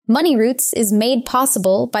Money Roots is made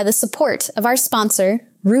possible by the support of our sponsor,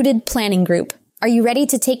 Rooted Planning Group. Are you ready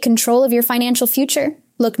to take control of your financial future?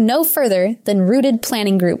 Look no further than Rooted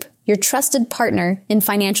Planning Group, your trusted partner in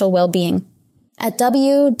financial well-being. At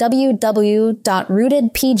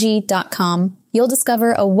www.rootedpg.com, you'll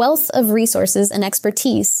discover a wealth of resources and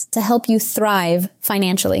expertise to help you thrive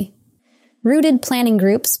financially. Rooted Planning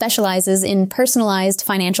Group specializes in personalized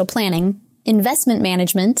financial planning, investment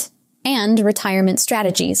management, and retirement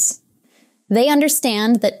strategies. They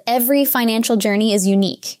understand that every financial journey is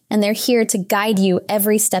unique, and they're here to guide you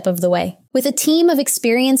every step of the way. With a team of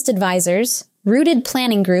experienced advisors, Rooted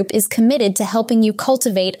Planning Group is committed to helping you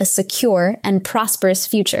cultivate a secure and prosperous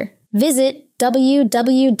future. Visit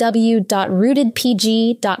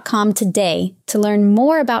www.rootedpg.com today to learn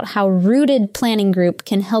more about how Rooted Planning Group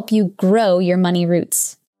can help you grow your money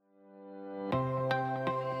roots.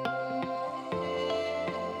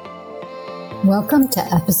 Welcome to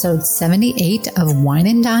episode 78 of Wine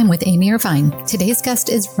and Dime with Amy Irvine. Today's guest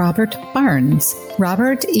is Robert Barnes.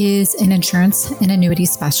 Robert is an insurance and annuity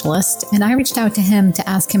specialist, and I reached out to him to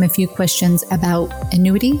ask him a few questions about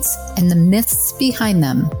annuities and the myths behind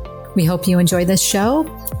them. We hope you enjoy this show,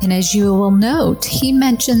 and as you will note, he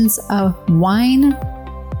mentions a wine,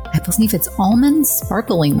 I believe it's almond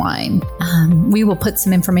sparkling wine. We will put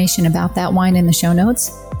some information about that wine in the show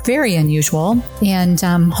notes. Very unusual, and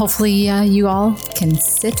hopefully you all can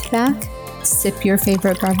sit back, sip your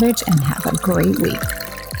favorite beverage, and have a great week.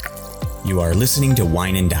 You are listening to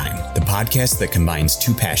Wine and Dime, the podcast that combines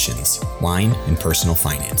two passions, wine and personal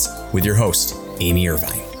finance, with your host, Amy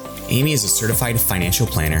Irvine. Amy is a certified financial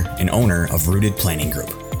planner and owner of Rooted Planning Group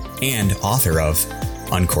and author of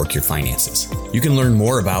Uncork Your Finances. You can learn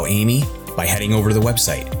more about Amy by heading over to the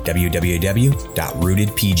website,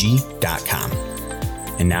 www.rootedpg.com.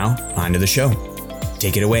 And now, on to the show.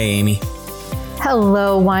 Take it away, Amy.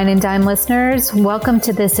 Hello, Wine and Dime listeners. Welcome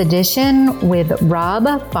to this edition with Rob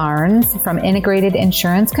Barnes from Integrated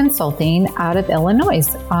Insurance Consulting out of Illinois,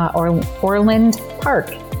 Orland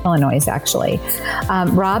Park, Illinois, actually.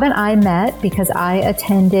 Rob and I met because I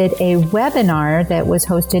attended a webinar that was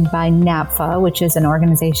hosted by NAPFA, which is an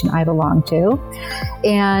organization I belong to.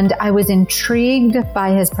 And I was intrigued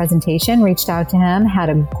by his presentation, reached out to him, had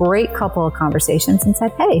a great couple of conversations and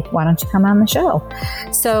said, hey, why don't you come on the show?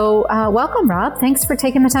 So welcome, Rob. Thanks for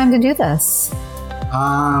taking the time to do this.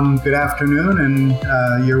 Good afternoon, and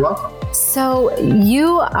you're welcome. So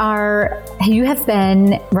you have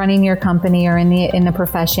been running your company or in the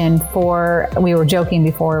profession for, we were joking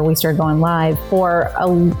before we started going live, for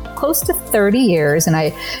close to 30 years. And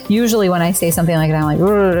I usually, when I say something like that, I'm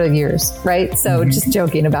like, years, right? So just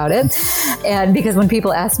joking about it. And because when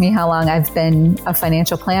people ask me how long I've been a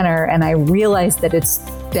financial planner and I realize that it's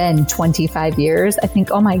been 25 years, I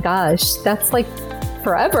think, oh my gosh, that's like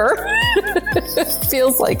forever.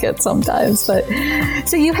 Feels like it sometimes, but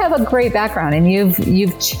so you have a great background, and you've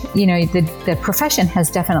the profession has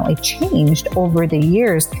definitely changed over the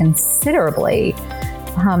years considerably.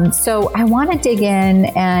 So I want to dig in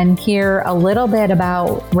and hear a little bit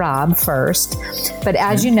about Rob first. But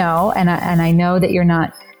as you know, and I know that you're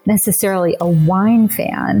not necessarily a wine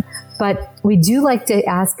fan, but we do like to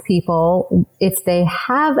ask people if they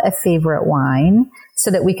have a favorite wine, so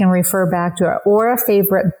that we can refer back to it, or a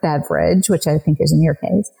favorite beverage, which I think is in your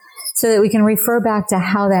case, so that we can refer back to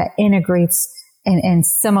how that integrates and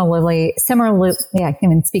similarly, yeah, I can't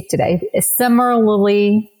even speak today,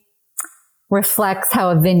 similarly reflects how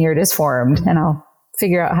a vineyard is formed. And I'll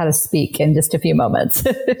figure out how to speak in just a few moments.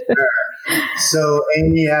 Sure. So,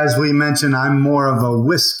 Amy, as we mentioned, I'm more of a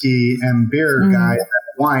whiskey and beer guy than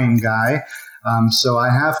a wine guy. So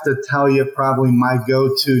I have to tell you, probably my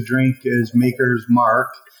go-to drink is Maker's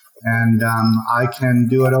Mark, and I can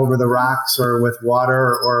do it over the rocks or with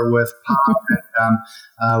water or with pop and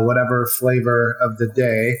whatever flavor of the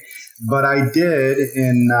day. But I did,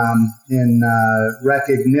 in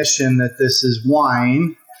recognition that this is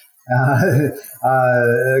wine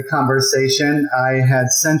conversation, I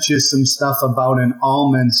had sent you some stuff about an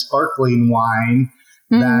almond sparkling wine.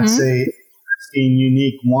 That's a interesting,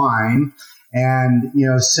 unique wine. And,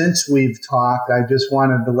 since we've talked, I just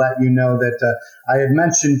wanted to let you know that I had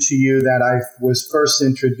mentioned to you that I was first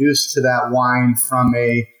introduced to that wine from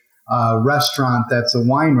a restaurant that's a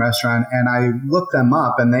wine restaurant. And I looked them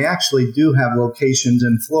up, and they actually do have locations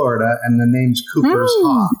in Florida, and the name's Cooper's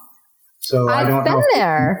Hawk. So I don't know. I've been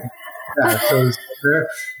there. Yeah, so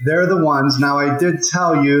they're the ones. Now, I did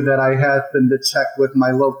tell you that I happened to check with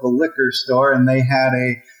my local liquor store, and they had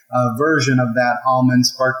a version of that almond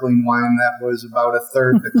sparkling wine that was about a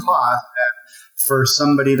third the cost at for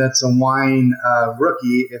somebody that's a wine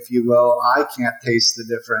rookie, if you will, I can't taste the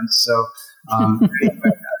difference. So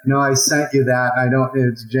anyway, I sent you that.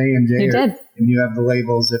 It's J&J. You did. And you have the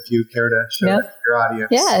labels if you care to share that with your audience.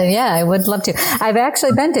 Yeah, I would love to. I've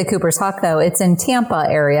actually been to Cooper's Hawk, though. It's in Tampa,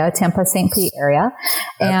 St. Pete area.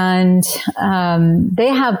 And they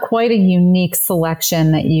have quite a unique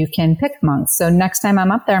selection that you can pick amongst. So next time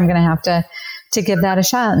I'm up there, I'm going to have to give that a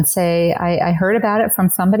shot and say, I heard about it from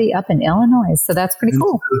somebody up in Illinois. So that's pretty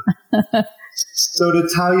cool. So to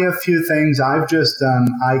tell you a few things, I've just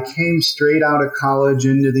I came straight out of college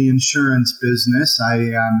into the insurance business.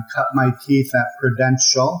 I cut my teeth at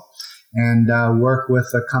Prudential and worked with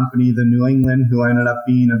a company, the New England, who ended up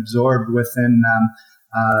being absorbed within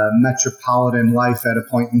Metropolitan Life at a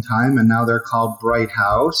point in time, and now they're called Bright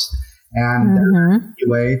House. And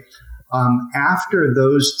anyway, after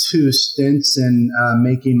those two stints in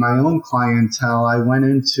making my own clientele, I went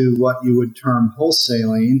into what you would term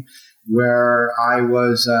wholesaling, where I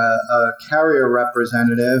was a carrier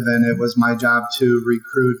representative, and it was my job to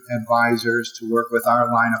recruit advisors to work with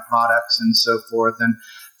our line of products and so forth. And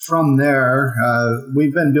from there,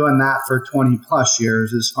 we've been doing that for 20 plus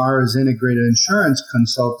years. As far as integrated insurance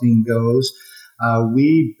consulting goes,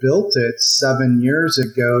 we built it 7 years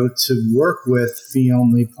ago to work with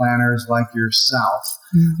fee-only planners like yourself.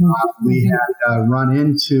 We had run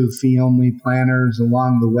into fee-only planners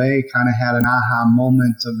along the way, kind of had an aha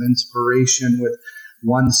moment of inspiration with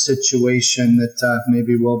one situation that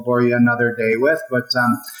maybe we'll bore you another day with. But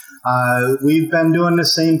we've been doing the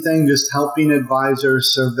same thing, just helping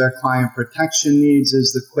advisors serve their client protection needs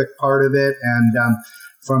is the quick part of it. And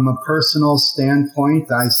from a personal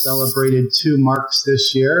standpoint, I celebrated 2 marks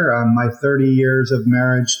this year, my 30 years of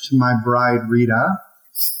marriage to my bride, Rita.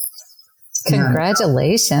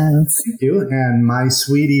 Congratulations. Thank you. And my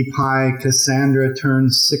sweetie pie, Cassandra,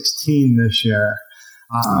 turned 16 this year.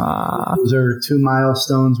 Those are 2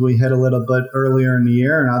 milestones we hit a little bit earlier in the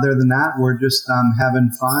year. And other than that, we're just having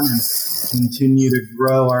fun and continue to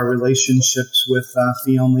grow our relationships with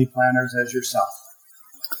fee-only planners as yourself.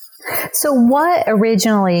 So what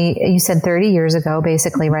originally, you said 30 years ago,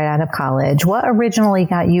 basically right out of college, what originally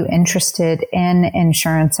got you interested in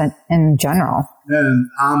insurance in general? And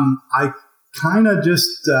I kind of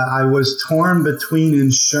just, I was torn between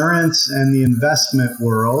insurance and the investment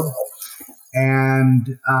world.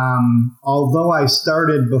 And although I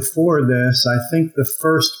started before this, I think the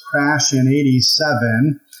first crash in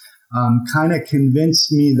 87 kind of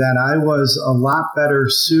convinced me that I was a lot better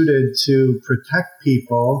suited to protect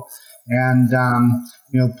people and,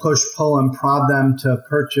 push, pull, and prod them to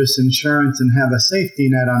purchase insurance and have a safety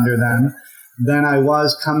net under them than I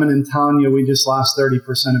was coming and telling you we just lost 30%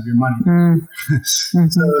 of your money.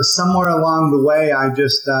 So somewhere along the way, I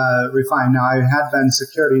just refined. Now, I had been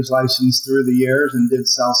securities licensed through the years and did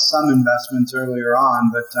sell some investments earlier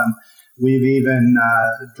on, but we've even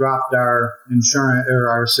dropped our insurance or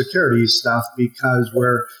our securities stuff because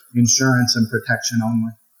we're insurance and protection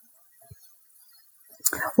only.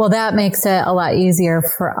 Well, that makes it a lot easier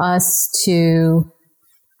for us to,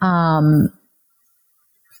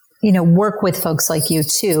 work with folks like you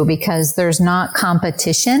too, because there's not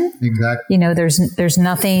competition. Exactly. There's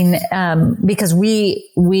nothing, because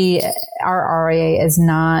our RIA is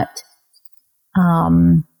not,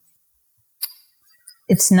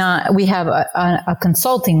 it's not, we have a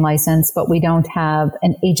consulting license, but we don't have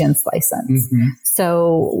an agent's license.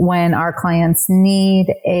 So when our clients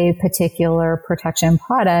need a particular protection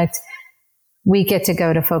product, we get to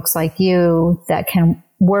go to folks like you that can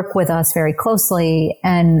work with us very closely,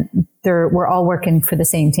 and we're all working for the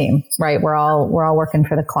same team, right? We're all working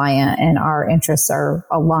for the client, and our interests are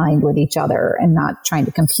aligned with each other and not trying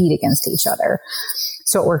to compete against each other.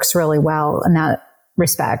 So it works really well in that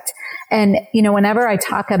respect. And, whenever I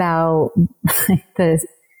talk about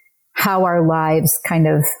how our lives kind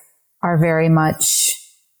of are very much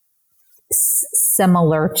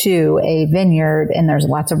similar to a vineyard, and there's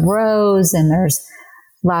lots of rows and there's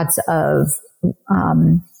lots of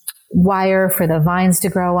wire for the vines to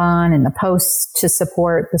grow on and the posts to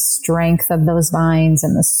support the strength of those vines,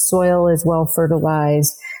 and the soil is well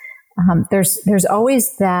fertilized. There's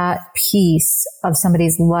always that piece of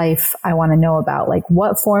somebody's life I want to know about, like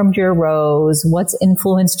what formed your rows, what's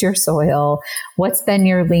influenced your soil, what's been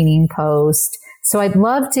your leaning post. So I'd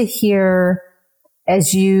love to hear,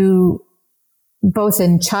 as you, both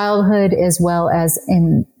in childhood as well as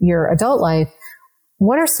in your adult life,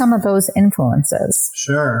 what are some of those influences?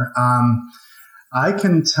 Sure. I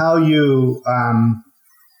can tell you,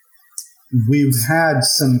 we've had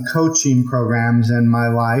some coaching programs in my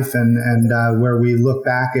life and where we look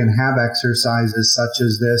back and have exercises such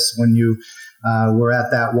as this when you were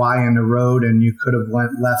at that Y in the road and you could have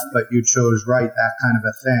went left, but you chose right, that kind of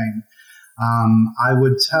a thing. I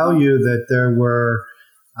would tell you that there were,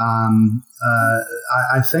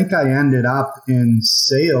 I think I ended up in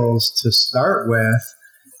sales to start with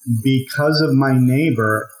because of my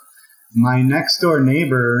neighbor. My next door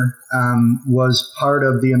neighbor was part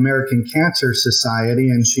of the American Cancer Society,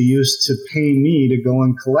 and she used to pay me to go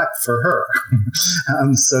and collect for her.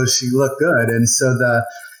 So she looked good. And so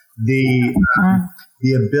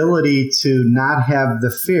the ability to not have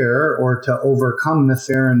the fear or to overcome the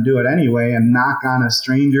fear and do it anyway and knock on a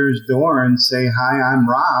stranger's door and say, "Hi, I'm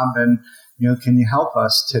Rob, and can you help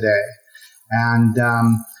us today?" And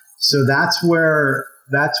so that's where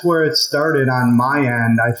it started on my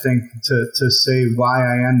end, I think, to say why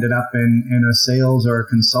I ended up in a sales or a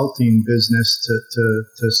consulting business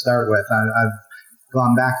to start with. I've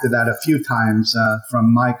gone back to that a few times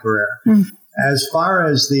from my career. As far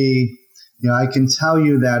as I can tell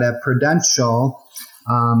you that at Prudential,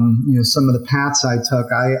 some of the paths I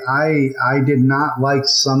took, I did not like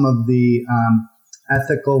some of the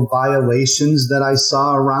ethical violations that I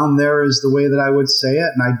saw around there, is the way that I would say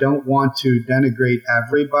it. And I don't want to denigrate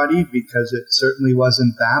everybody, because it certainly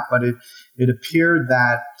wasn't that, but it appeared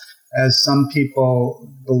that, as some people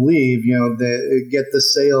believe, the get the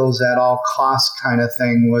sales at all costs kind of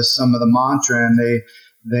thing was some of the mantra, and they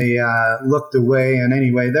looked away. And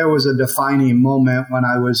anyway, there was a defining moment when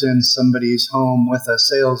I was in somebody's home with a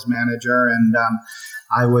sales manager, and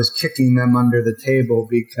I was kicking them under the table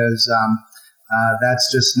because that's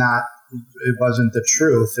just not, it wasn't the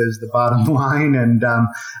truth, is the bottom line. And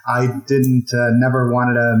I never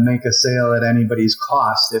wanted to make a sale at anybody's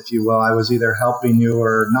cost, if you will. I was either helping you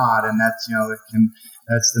or not. And that's,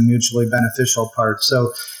 that's the mutually beneficial part.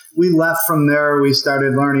 So we left from there. We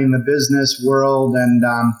started learning the business world, and,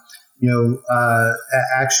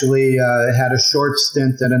 actually had a short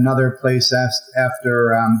stint at another place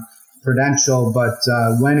after Prudential, but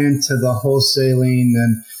went into the wholesaling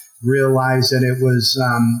and realized that it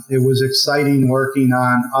was exciting working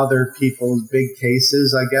on other people's big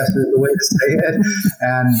cases, I guess is the way to say it.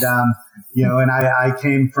 And, and I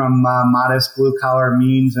came from modest blue collar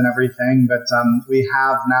means and everything, but we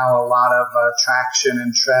have now a lot of traction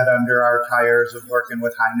and tread under our tires of working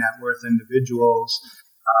with high net worth individuals,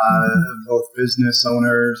 both business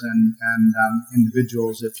owners and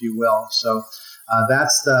individuals, if you will. So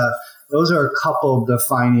those are a couple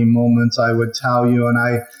defining moments, I would tell you. And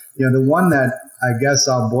the one that I guess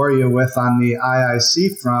I'll bore you with on the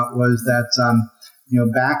IIC front was that,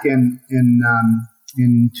 back in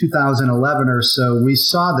 2011 or so, we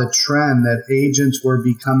saw the trend that agents were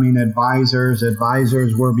becoming advisors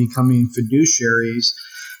were becoming fiduciaries.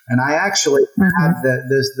 And I actually had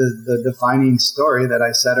the defining story that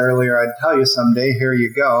I said earlier I'd tell you someday. Here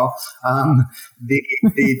you go.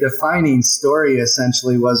 The defining story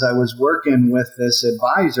essentially was I was working with this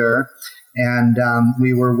advisor, and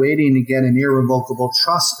we were waiting to get an irrevocable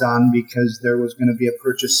trust done because there was going to be a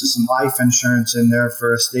purchase of some life insurance in there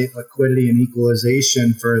for estate liquidity and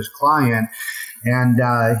equalization for his client. And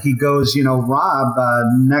he goes, Rob,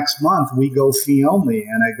 next month we go fee only.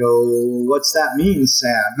 And I go, what's that mean,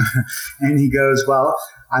 Sam? And he goes, well,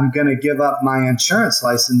 I'm going to give up my insurance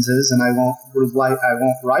licenses, and I won't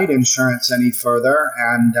write insurance any further.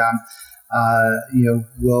 And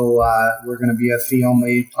we're going to be a fee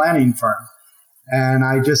only planning firm. And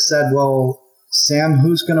I just said, well, Sam,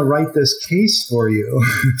 who's going to write this case for you?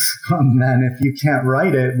 Then if you can't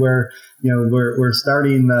write it, we're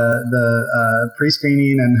starting the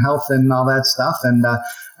pre-screening and health and all that stuff. And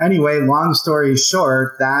anyway, long story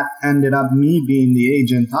short, that ended up me being the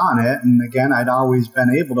agent on it. And again, I'd always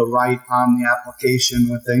been able to write on the application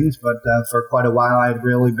with things, but for quite a while, I'd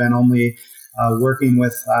really been only working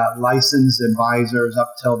with licensed advisors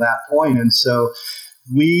up till that point. And so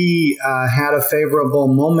we had a favorable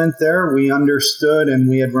moment there. We understood, and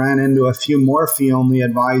we had ran into a few more fee-only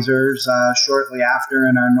advisors shortly after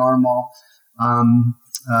in our normal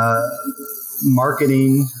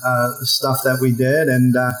marketing stuff that we did.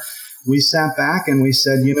 And we sat back and we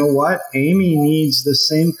said, you know what? Amy needs the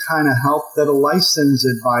same kind of help that a licensed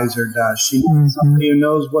advisor does. She needs somebody who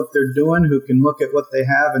knows what they're doing, who can look at what they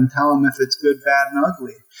have and tell them if it's good, bad, and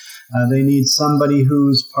ugly. They need somebody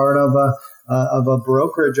who's part of a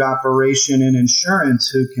brokerage operation in insurance,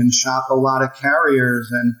 who can shop a lot of carriers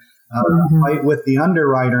and fight with the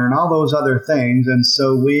underwriter and all those other things. And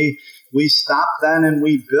so we stopped then and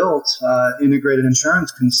we built integrated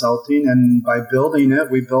insurance consulting. And by building it,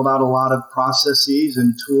 we built out a lot of processes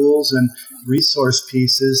and tools and resource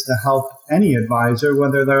pieces to help any advisor,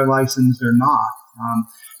 whether they're licensed or not.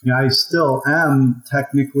 I still am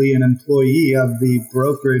technically an employee of the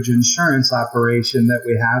brokerage insurance operation that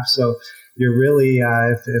we have. So you're really,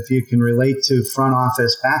 if you can relate to front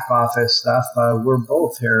office, back office stuff, we're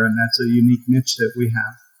both here, and that's a unique niche that we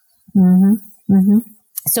have. Mm-hmm. Mm-hmm.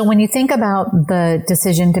 So when you think about the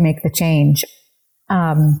decision to make the change,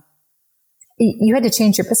 you had to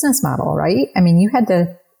change your business model, right? I mean,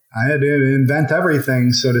 I had to invent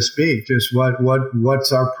everything, so to speak. Just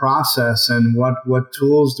what's our process, and what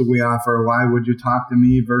tools do we offer? Why would you talk to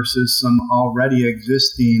me versus some already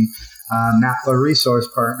existing NAPA resource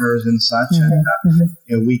partners and such? Mm-hmm.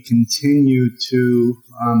 And we continue to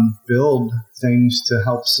build things to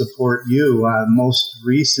help support you. Most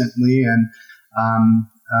recently, and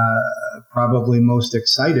probably most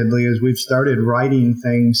excitedly, is we've started writing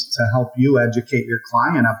things to help you educate your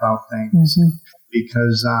client about things. Mm-hmm.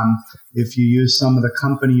 Because if you use some of the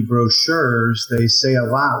company brochures, they say a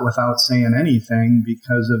lot without saying anything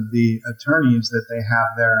because of the attorneys that they have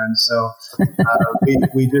there. And so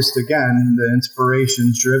we just, again, the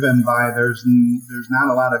inspiration's driven by there's not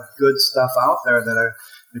a lot of good stuff out there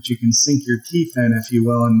that you can sink your teeth in, if you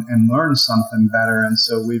will, and learn something better. And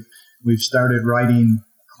so we've started writing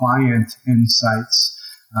client insights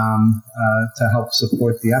to help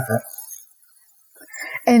support the effort.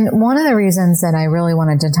 And one of the reasons that I really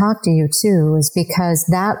wanted to talk to you too is because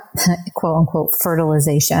that quote unquote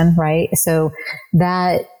fertilization, right? So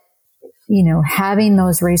that, having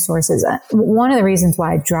those resources, one of the reasons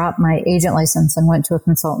why I dropped my agent license and went to a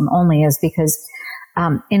consultant only is because,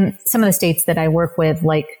 in some of the states that I work with,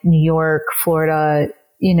 like New York, Florida,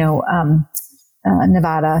 Nevada,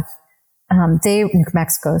 New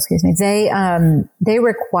Mexico, excuse me, they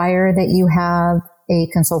require that you have a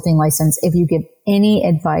consulting license if you give any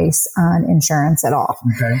advice on insurance at all.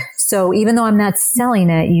 Okay. So even though I'm not selling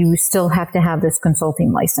it, you still have to have this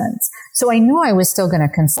consulting license. So I knew I was still going to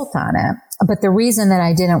consult on it. But the reason that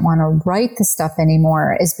I didn't want to write the stuff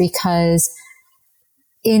anymore is because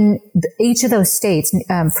in each of those states,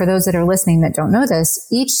 for those that are listening that don't know this,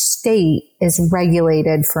 each state is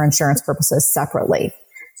regulated for insurance purposes separately.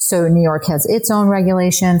 So New York has its own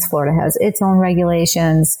regulations, Florida has its own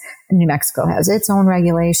regulations, New Mexico has its own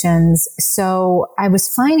regulations. So I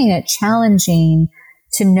was finding it challenging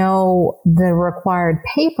to know the required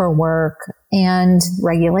paperwork and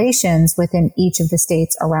regulations within each of the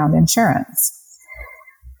states around insurance.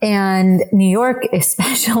 And New York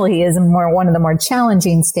especially is one of the more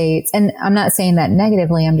challenging states. And I'm not saying that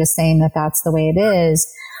negatively. I'm just saying that that's the way it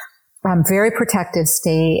is. Very protective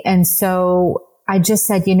state. And so I just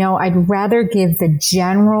said, I'd rather give the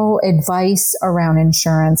general advice around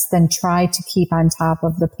insurance than try to keep on top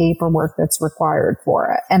of the paperwork that's required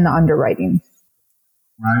for it and the underwriting.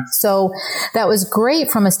 Right. So that was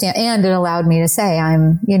great from a and it allowed me to say,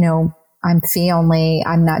 I'm fee only,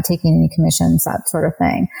 I'm not taking any commissions, that sort of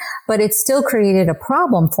thing. But it still created a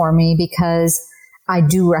problem for me because I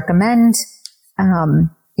do recommend,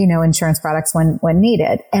 insurance products when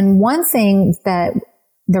needed. And one thing that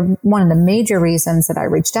one of the major reasons that I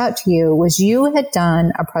reached out to you was you had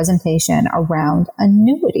done a presentation around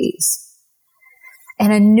annuities.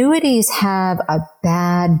 And annuities have a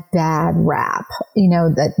bad rap,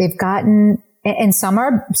 that they've gotten, and some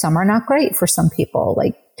are not great for some people.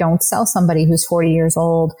 Like, don't sell somebody who's 40 years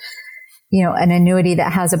old, an annuity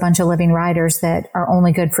that has a bunch of living riders that are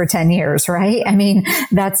only good for 10 years, right? I mean,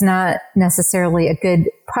 that's not necessarily a good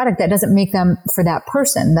product. That doesn't make them, for that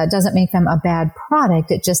person, that doesn't make them a bad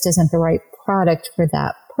product. It just isn't the right product for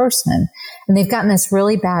that person. And they've gotten this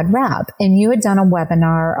really bad rap. And you had done a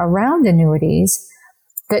webinar around annuities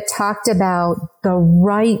that talked about the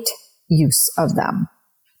right use of them,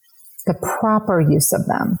 the proper use of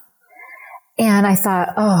them. And I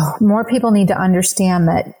thought, more people need to understand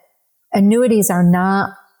that annuities are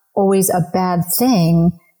not always a bad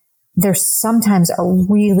thing. They're sometimes a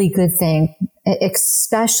really good thing,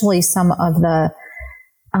 especially some of the,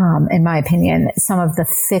 in my opinion, some of the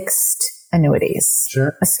fixed annuities.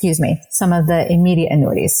 Sure. Some of the immediate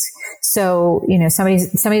annuities. So,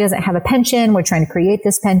 somebody doesn't have a pension. We're trying to create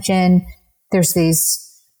this pension. There's these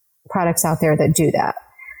products out there that do that.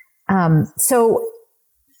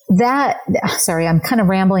 Sorry, I'm kind of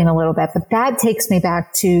rambling a little bit, but that takes me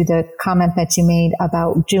back to the comment that you made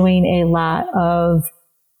about doing a lot of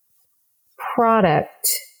product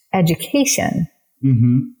education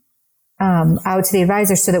out to the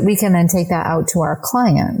advisors so that we can then take that out to our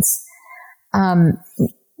clients.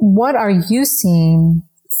 What are you seeing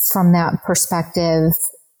from that perspective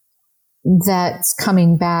that's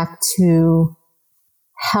coming back to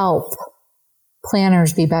help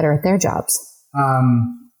planners be better at their jobs?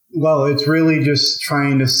 Well, it's really just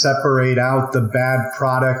trying to separate out the bad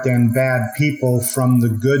product and bad people from the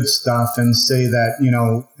good stuff and say that,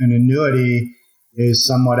 an annuity is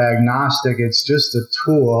somewhat agnostic. It's just a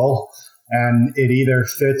tool, and it either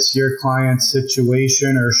fits your client's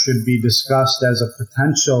situation or should be discussed as a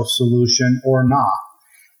potential solution or not.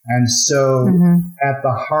 And so at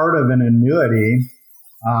the heart of an annuity,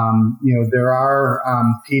 there are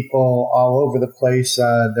people all over the place.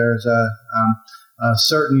 There's a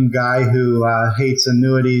certain guy who hates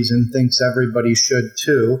annuities and thinks everybody should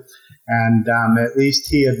too. And at least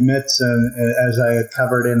he admits, as I had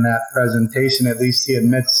covered in that presentation, at least he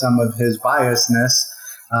admits some of his biasness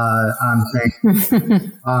on things.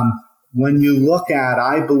 When you look at,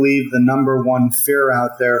 I believe the number one fear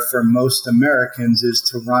out there for most Americans is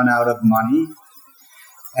to run out of money.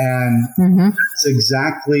 And that's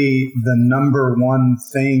exactly the number one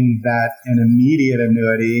thing that an immediate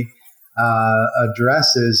annuity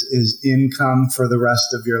addresses is income for the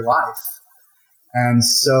rest of your life. And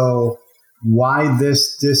so why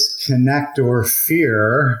this disconnect or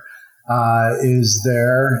fear is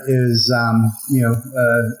there is,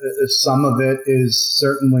 some of it is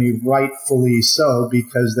certainly rightfully so,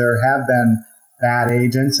 because there have been bad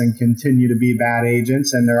agents and continue to be bad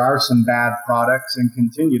agents, and there are some bad products and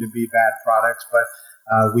continue to be bad products, but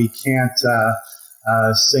we can't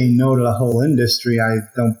say no to the whole industry, I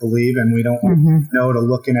don't believe, and we don't no to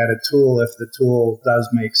looking at a tool if the tool does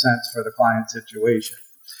make sense for the client situation.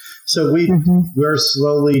 So we're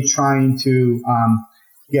slowly trying to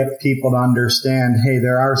get people to understand, hey,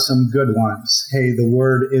 there are some good ones. Hey, the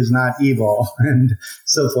word is not evil, and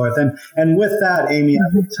so forth. And with that, Amy, I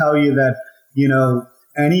would tell you that,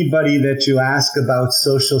 anybody that you ask about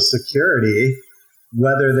Social Security,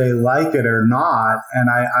 whether they like it or not, and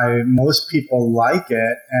most people like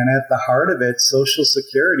it, and at the heart of it, Social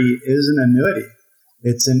Security is an annuity.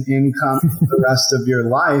 It's an income for the rest of your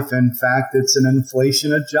life. In fact, it's an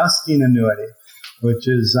inflation adjusting annuity, which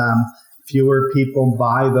is fewer people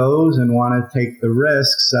buy those and want to take the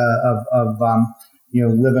risks of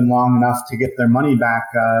living long enough to get their money back,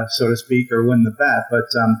 so to speak, or win the bet.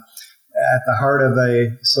 But at the heart of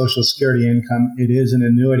a Social Security income, it is an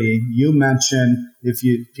annuity. You mentioned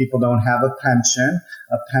people don't have a pension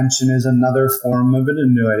is another form of an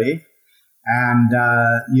annuity. And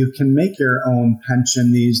you can make your own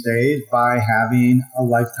pension these days by having a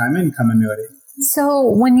lifetime income annuity. So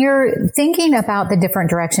when you're thinking about the different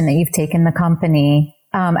direction that you've taken the company,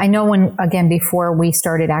 I know before we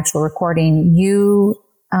started actual recording, you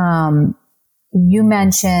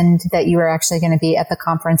mentioned that you were actually going to be at the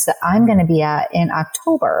conference that I'm going to be at in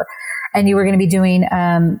October, and you were going to be doing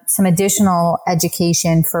some additional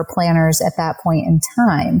education for planners at that point in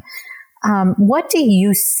time. What do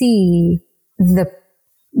you see I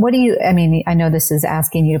know this is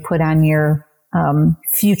asking you to put on your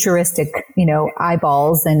futuristic,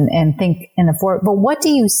 eyeballs and think in the forward, but what do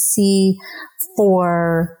you see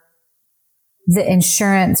for the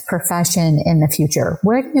insurance profession in the future?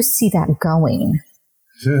 Where do you see that going?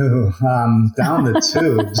 Down the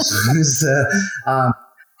tubes.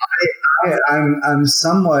 I'm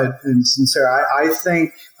somewhat insincere. I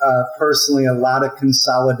think personally a lot of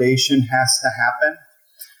consolidation has to happen.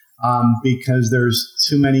 Because there's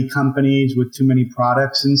too many companies with too many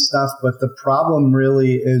products and stuff. But the problem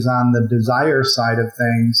really is on the desire side of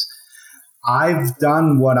things. I've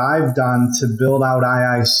done what I've done to build out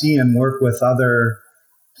IIC and work with other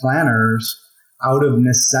planners out of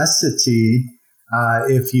necessity,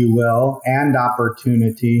 if you will, and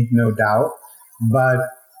opportunity, no doubt. But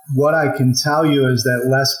what I can tell you is that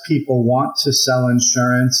less people want to sell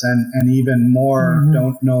insurance, and even more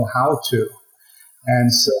don't know how to.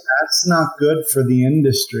 And so that's not good for the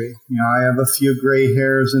industry. I have a few gray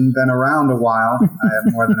hairs and been around a while. I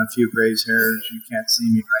have more than a few gray hairs. You can't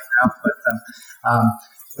see me right now,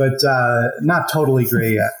 but not totally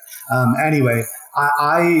gray yet. Anyway,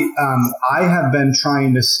 I have been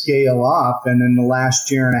trying to scale up, and in the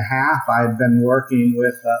last year and a half, I've been working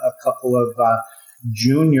with a couple of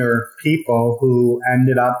junior people who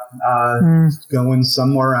ended up going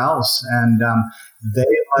somewhere else. And they,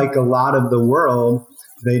 like a lot of the world,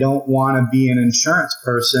 they don't want to be an insurance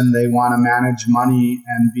person. They want to manage money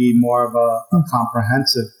and be more of a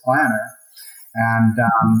comprehensive planner. And,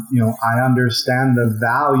 I understand the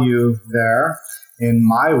value there. In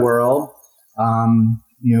my world,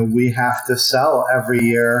 we have to sell every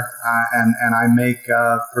year, and I make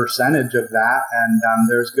a percentage of that. And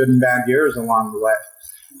there's good and bad years along the way,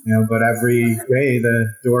 but every day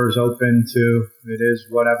the door's open to it is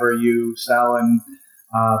whatever you sell and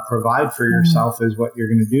provide for yourself is what you're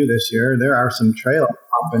going to do this year. There are some trail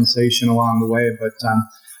compensation along the way, but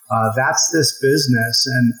That's this business.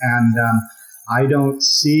 And I don't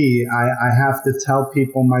see, I have to tell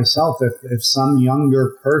people myself, if some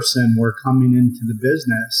younger person were coming into the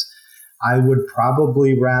business, I would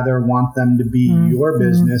probably rather want them to be your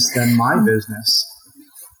business than my business.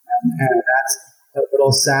 And that's a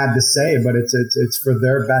little sad to say, but it's for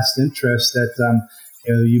their best interest that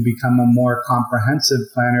you become a more comprehensive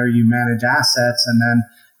planner, you manage assets, and then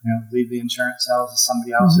leave the insurance sales to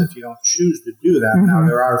somebody else if you don't choose to do that. Now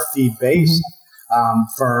there are fee-based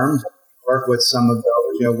firms that work with some of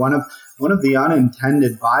those. One of the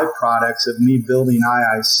unintended byproducts of me building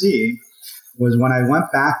IIC was when I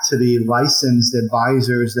went back to the licensed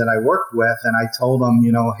advisors that I worked with, and I told them,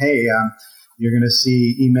 hey, you're going to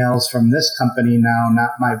see emails from this company now,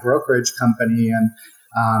 not my brokerage company, and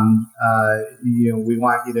we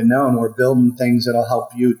want you to know, and we're building things that'll help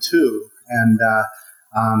you too. And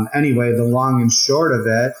anyway, the long and short of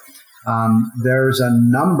it, there's a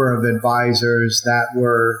number of advisors that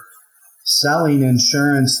were selling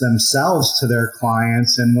insurance themselves to their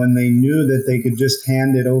clients, and when they knew that they could just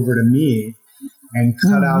hand it over to me and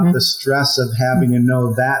cut out the stress of having to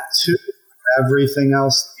know that too, everything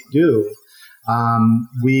else they do,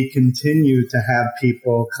 we continue to have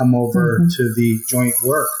people come over to the joint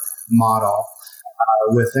work model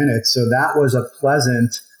within it. So that was a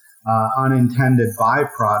pleasant unintended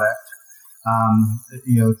byproduct,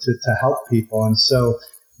 to help people. And so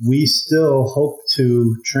we still hope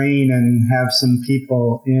to train and have some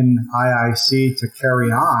people in IIC to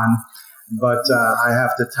carry on. But I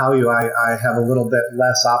have to tell you, I have a little bit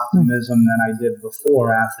less optimism than I did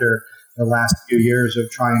before after the last few years of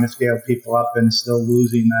trying to scale people up and still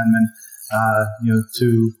losing them and,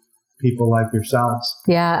 to people like yourselves.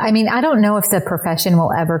 Yeah. I mean, I don't know if the profession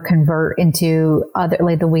will ever convert into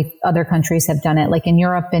the way other countries have done it. Like in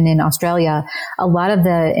Europe and in Australia, a lot of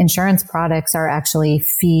the insurance products are actually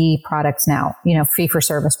fee products now, fee for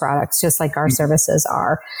service products, just like our services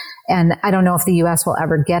are. And I don't know if the US will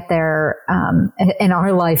ever get there, in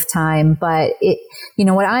our lifetime, but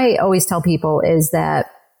what I always tell people is that,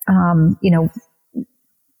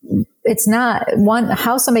 it's not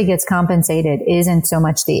how somebody gets compensated isn't so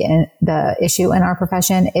much the issue in our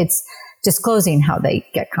profession. It's disclosing how they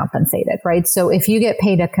get compensated, right? So if you get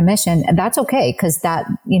paid a commission, that's okay, because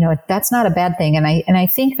that's not a bad thing. And I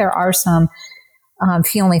think there are some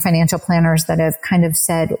fee-only financial planners that have kind of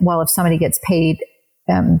said, well, if somebody gets paid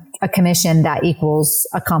a commission, that equals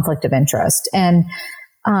a conflict of interest. And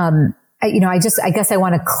I guess I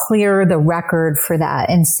want to clear the record for that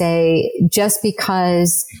and say, just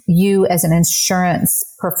because you as an insurance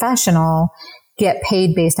professional get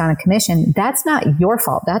paid based on a commission, that's not your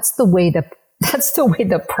fault. That's the way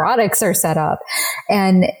the products are set up.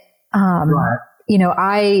 And,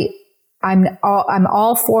 right. I'm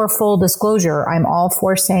all for full disclosure. I'm all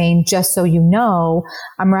for saying, just so you know,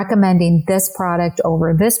 I'm recommending this product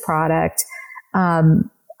over this product.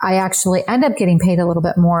 I actually end up getting paid a little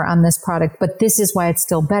bit more on this product, but this is why it's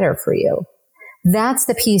still better for you. That's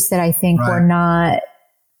the piece that I think we're not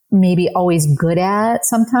maybe always good at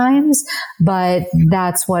sometimes, but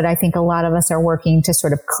that's what I think a lot of us are working to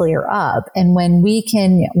sort of clear up. And when we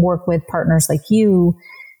can work with partners like you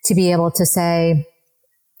to be able to say,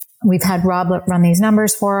 we've had Rob run these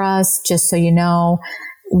numbers for us, just so you know,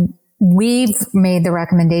 we've made the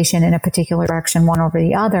recommendation in a particular direction, one over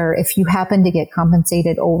the other. If you happen to get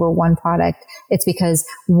compensated over one product, it's because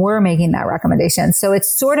we're making that recommendation. So it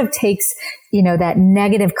sort of takes, that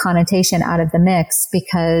negative connotation out of the mix,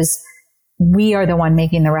 because we are the one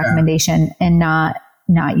making the recommendation and not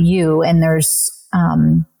you. And there's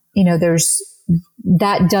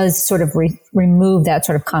that does sort of remove that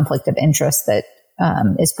sort of conflict of interest that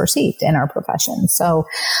is perceived in our profession. So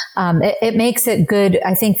it makes it good.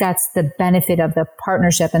 I think that's the benefit of the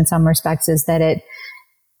partnership in some respects, is that it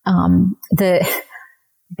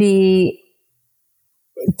the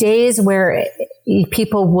days where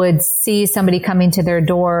people would see somebody coming to their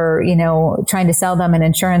door, trying to sell them an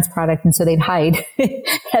insurance product, and so they'd hide,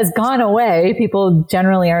 has gone away. People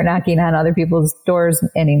generally aren't knocking on other people's doors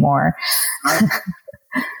anymore.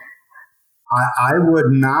 I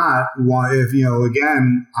would not want, if,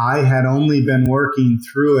 again, I had only been working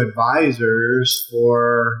through advisors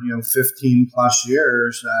for, 15 plus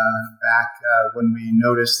years back when we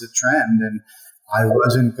noticed the trend, and I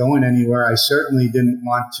wasn't going anywhere. I certainly didn't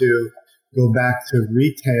want to go back to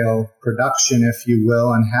retail production, if you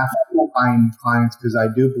will, and have to find clients, because I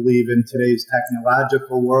do believe in today's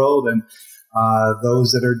technological world, and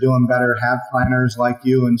those that are doing better have planners like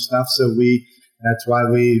you and stuff. So that's why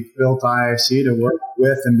we built IIC, to work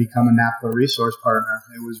with and become a NAPLA resource partner.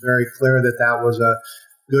 It was very clear that was a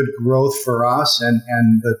good growth for us,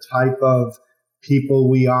 and the type of people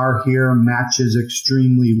we are here matches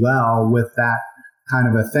extremely well with that kind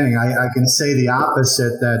of a thing. I can say the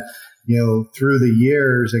opposite, that, through the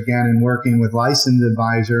years, again, in working with licensed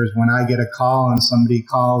advisors, when I get a call and somebody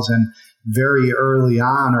calls and very early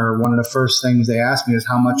on, or one of the first things they ask me is,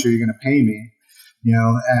 how much are you going to pay me?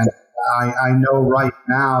 And I know right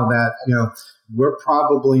now that, we're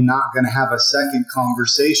probably not going to have a second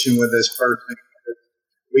conversation with this person.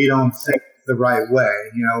 We don't think the right way,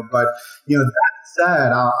 but, that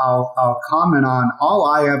said, I'll comment on, all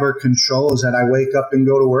I ever control is that I wake up and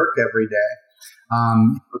go to work every day.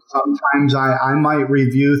 Sometimes I might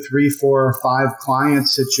review 3, 4, or 5 client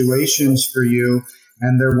situations for you,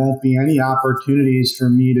 and there won't be any opportunities for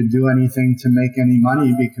me to do anything to make any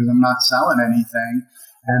money because I'm not selling anything.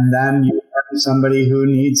 And then you find somebody who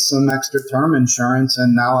needs some extra term insurance,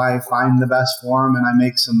 and now I find the best for them and I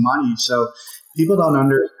make some money. So people don't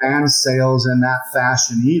understand sales in that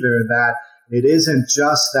fashion either, that it isn't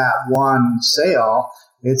just that one sale.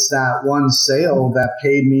 It's that one sale that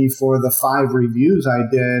paid me for the 5 reviews I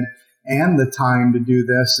did and the time to do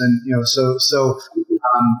this. And,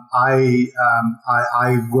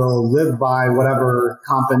 I will live by whatever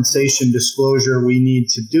compensation disclosure we need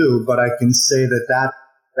to do, but I can say that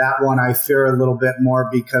one I fear a little bit more,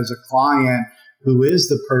 because a client who is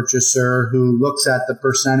the purchaser, who looks at the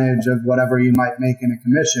percentage of whatever you might make in a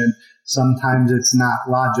commission, sometimes it's not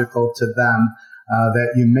logical to them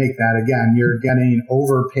that you make that. Again, you're getting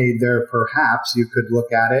overpaid there, perhaps you could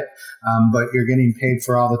look at it, but you're getting paid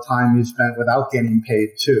for all the time you spent without getting paid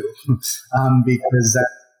too, because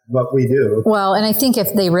that's what we do. Well, and I think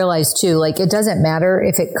if they realize too, like, it doesn't matter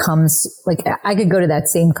if it comes, like, I could go to that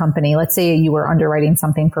same company. Let's say you were underwriting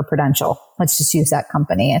something for Prudential. Let's just use that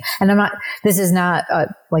company. And this is not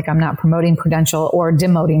I'm not promoting Prudential or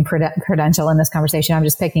demoting Prudential in this conversation. I'm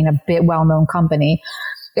just picking a bit well-known company.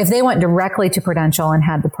 If they went directly to Prudential and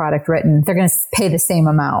had the product written, they're going to pay the same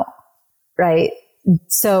amount, right?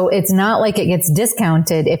 So it's not like it gets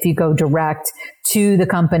discounted if you go direct to the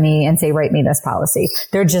company and say, write me this policy.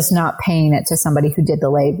 They're just not paying it to somebody who did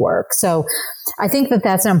the legwork. So I think that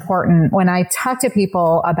that's important. When I talk to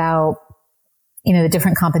people about, the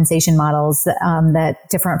different compensation models that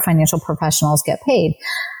different financial professionals get paid,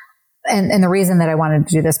 and the reason that I wanted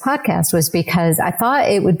to do this podcast was because I thought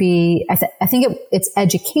it would be, I think it's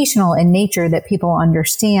educational in nature that people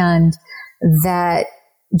understand that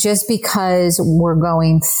just because we're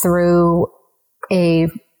going through a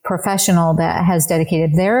professional that has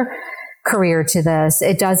dedicated their career to this,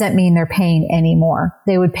 it doesn't mean they're paying any more.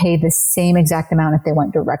 They would pay the same exact amount if they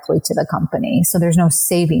went directly to the company. So there's no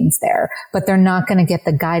savings there, but they're not going to get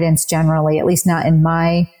the guidance generally, at least not in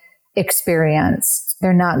my experience.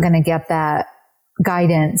 They're not going to get that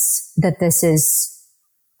guidance that this is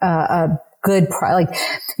a good like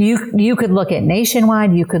you could look at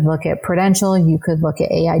Nationwide, you could look at Prudential, you could look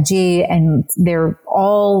at AIG, and they're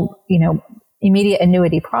all, immediate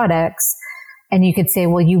annuity products. And you could say,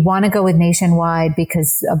 well, you want to go with Nationwide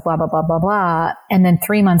because of blah, blah, blah, blah, blah. And then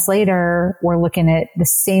 3 months later, we're looking at the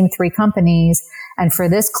same 3 companies. And for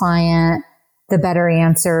this client, the better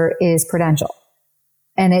answer is Prudential.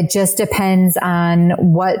 And it just depends on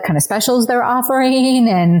what kind of specials they're offering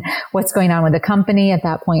and what's going on with the company at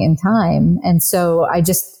that point in time. And so I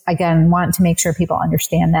just, again, want to make sure people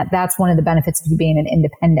understand that that's one of the benefits of you being an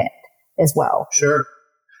independent as well. Sure.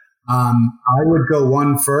 I would go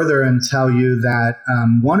one further and tell you that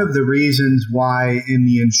one of the reasons why in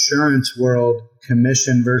the insurance world,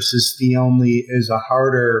 commission versus fee only is a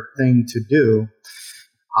harder thing to do.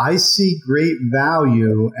 I see great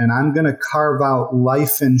value, and I'm going to carve out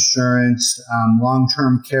life insurance,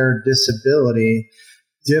 long-term care, disability,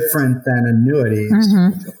 different than annuities.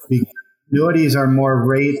 Mm-hmm. Because annuities are more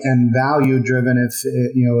rate and value driven, as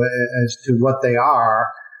to what they are,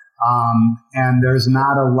 and there's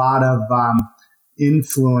not a lot of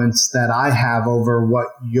influence that I have over what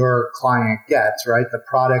your client gets, right? The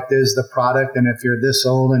product is the product. And if you're this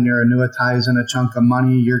old and you're annuitizing a chunk of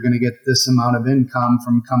money, you're going to get this amount of income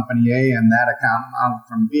from company A and that amount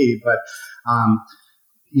from B. But,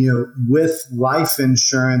 with life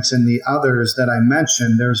insurance and the others that I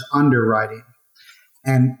mentioned, there's underwriting.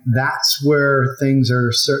 And that's where things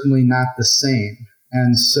are certainly not the same.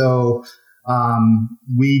 And so,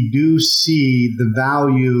 we do see the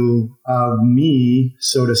value of me,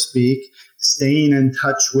 so to speak, staying in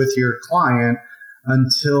touch with your client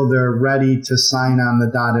until they're ready to sign on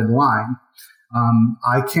the dotted line.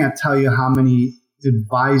 I can't tell you how many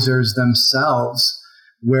advisors themselves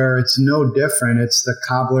where it's no different. It's the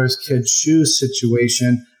cobbler's kid's shoes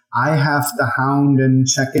situation. I have to hound and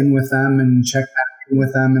check in with them and check back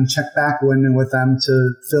with them and check back with them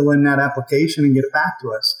to fill in that application and get it back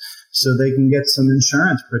to us so they can get some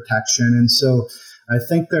insurance protection. And so I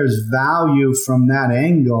think there's value from that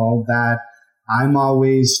angle, that I'm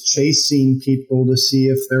always chasing people to see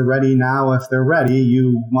if they're ready now. If they're ready,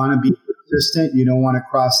 you want to be persistent. You don't want to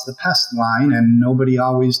cross the pest line, and nobody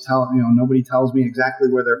tells me exactly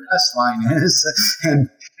where their pest line is. And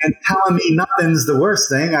telling me nothing's the worst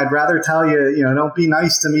thing. I'd rather tell you, don't be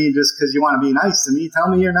nice to me just because you want to be nice to me. Tell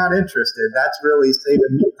me you're not interested. That's really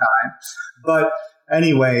saving me time. But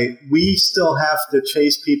anyway, we still have to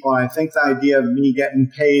chase people. And I think the idea of me getting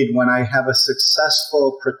paid when I have a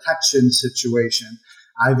successful protection situation,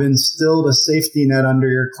 I've instilled a safety net under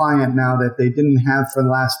your client now that they didn't have for the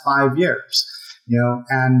last 5 years,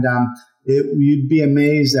 and you'd be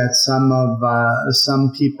amazed at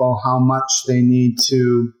some people, how much they need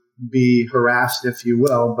to be harassed, if you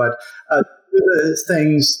will, but the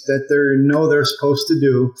things that they're supposed to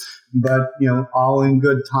do, but all in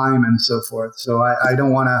good time and so forth. So I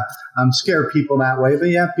don't want to scare people that way, but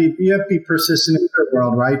you have to be persistent in your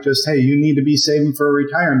world, right? Just, hey, you need to be saving for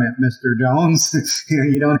retirement, Mr. Jones.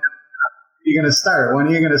 You don't. You're going to start. When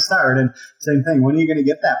are you going to start? And same thing. When are you going to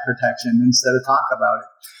get that protection instead of talk about it?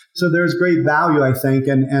 So there's great value, I think.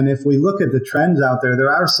 And if we look at the trends out there,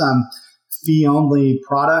 there are some fee-only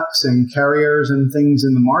products and carriers and things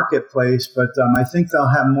in the marketplace, but I think they'll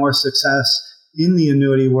have more success in the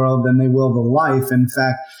annuity world than they will the life. In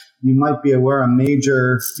fact, you might be aware a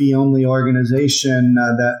major fee-only organization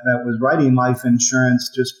that was writing life insurance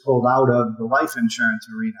just pulled out of the life insurance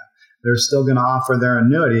arena. They're still going to offer their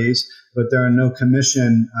annuities, but they're in no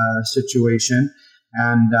commission situation.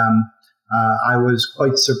 And I was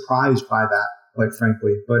quite surprised by that, quite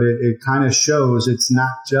frankly. But it kind of shows it's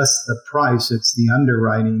not just the price, it's the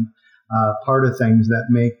underwriting part of things that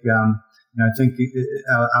make, I think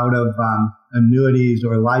out of annuities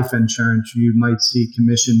or life insurance, you might see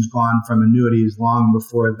commissions gone from annuities long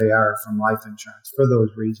before they are from life insurance for those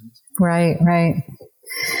reasons. Right.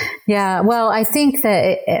 Yeah, well, I think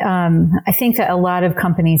that a lot of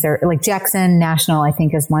companies are like Jackson National. I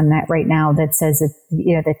think is one that right now that says that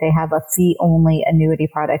that they have a fee only annuity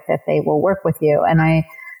product that they will work with you. And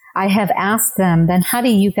I have asked them, then how do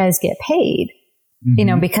you guys get paid?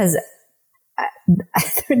 Mm-hmm. Because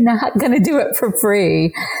they're not going to do it for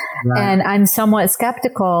free. Right. And I'm somewhat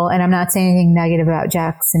skeptical, and I'm not saying anything negative about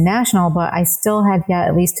Jackson National, but I still have yet,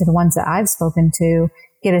 at least to the ones that I've spoken to,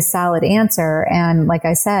 get a solid answer. And like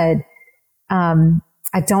I said,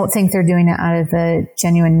 I don't think they're doing it out of the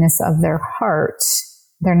genuineness of their heart.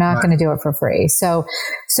 They're not right. going to do it for free. So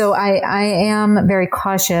I am very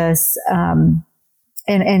cautious,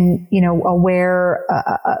 and aware.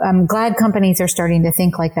 I'm glad companies are starting to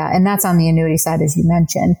think like that. And that's on the annuity side, as you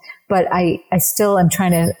mentioned, but I still am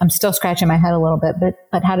I'm still scratching my head a little bit,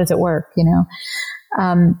 but how does it work?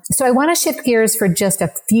 So I want to shift gears for just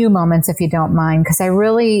a few moments, if you don't mind, because I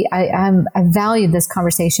valued this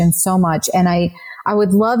conversation so much. And I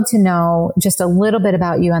would love to know just a little bit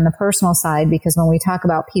about you on the personal side, because when we talk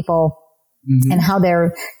about people mm-hmm. and how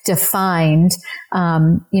they're defined,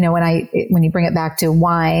 when you bring it back to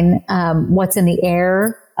wine, what's in the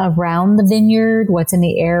air around the vineyard, what's in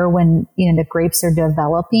the air when, the grapes are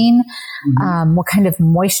developing, mm-hmm. What kind of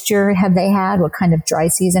moisture have they had? What kind of dry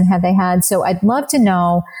season have they had? So I'd love to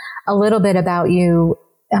know a little bit about you,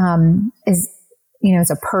 as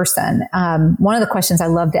a person. One of the questions I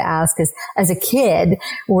love to ask is, as a kid,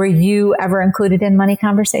 were you ever included in money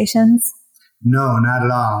conversations? No, not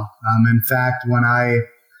at all. In fact, when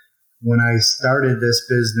I started this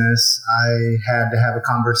business, I had to have a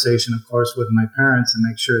conversation, of course, with my parents and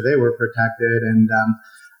make sure they were protected. And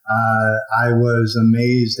I was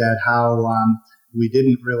amazed at how we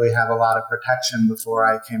didn't really have a lot of protection before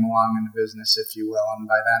I came along in the business, if you will. And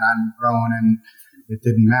by then I'm grown and it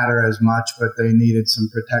didn't matter as much, but they needed some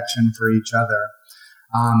protection for each other.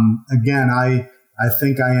 Again, I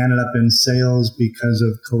think I ended up in sales because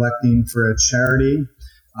of collecting for a charity.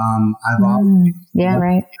 I've always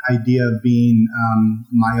loved the idea of being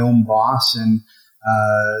my own boss, and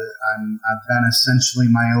I've been essentially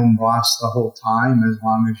my own boss the whole time. As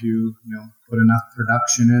long as you put enough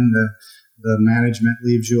production in, the management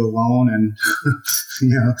leaves you alone, and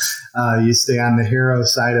you stay on the hero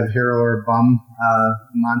side of hero or bum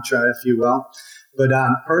mantra, if you will. But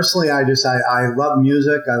personally, I love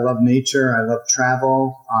music. I love nature. I love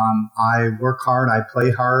travel. I work hard. I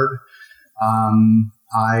play hard.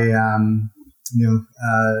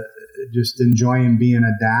 Just enjoying being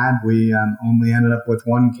a dad. We only ended up with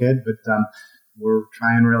one kid, but we're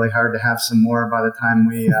trying really hard to have some more by the time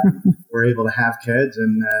we were able to have kids.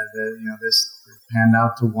 And this panned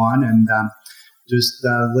out to one. And just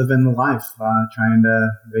living the life, trying to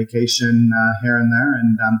vacation here and there,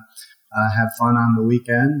 and have fun on the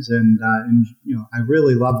weekends. And I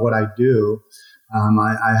really love what I do.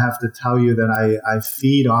 I have to tell you that I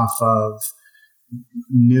feed off of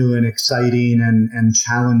new and exciting and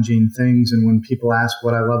challenging things. And when people ask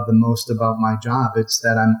what I love the most about my job, it's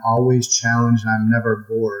that I'm always challenged and I'm never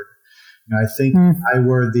bored. I think if I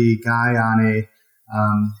were the guy on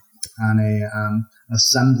a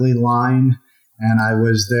assembly line, and I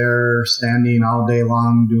was there standing all day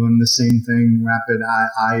long doing the same thing, rapid.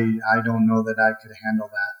 I don't know that I could handle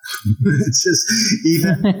that. It's just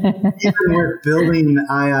even we're building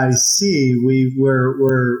IIC.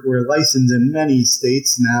 We're licensed in many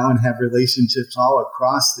states now and have relationships all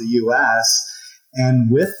across the U.S.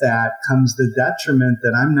 And with that comes the detriment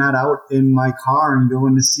that I'm not out in my car and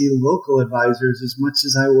going to see local advisors as much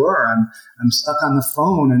as I were. I'm stuck on the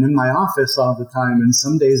phone and in my office all the time. And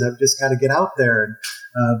some days I've just got to get out there and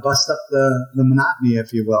bust up the monotony,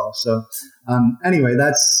 if you will. So anyway,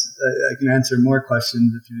 that's I can answer more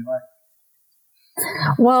questions if you like.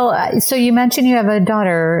 Well, so you mentioned you have a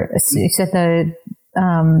daughter. You said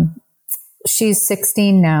she's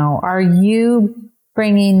 16 now. Are you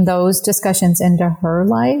bringing those discussions into her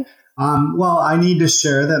life? Well, I need to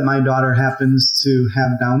share that my daughter happens to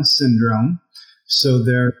have Down syndrome. So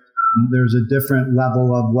there's a different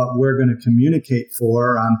level of what we're going to communicate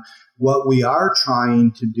for. What we are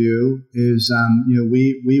trying to do is,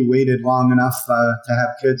 we waited long enough to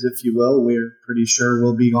have kids, if you will. We're pretty sure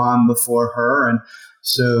we'll be gone before her. And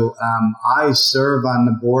so I serve on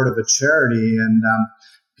the board of a charity, and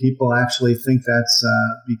people actually think that's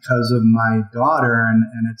because of my daughter, and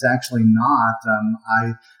it's actually not.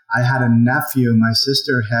 I had a nephew. My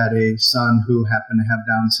sister had a son who happened to have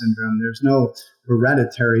Down syndrome. There's no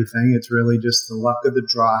hereditary thing. It's really just the luck of the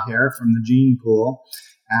draw here from the gene pool.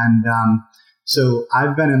 And so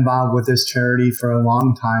I've been involved with this charity for a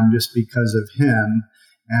long time just because of him.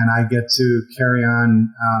 And I get to carry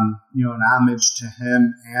on, an homage to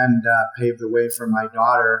him and pave the way for my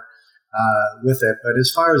daughter with it. But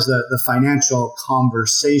as far as the financial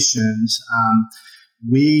conversations,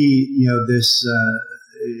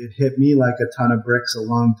 it hit me like a ton of bricks a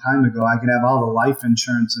long time ago. I could have all the life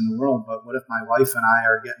insurance in the world, but what if my wife and I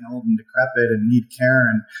are getting old and decrepit and need care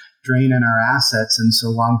and draining our assets? And so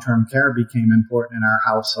long-term care became important in our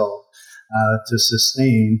household to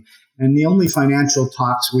sustain. And the only financial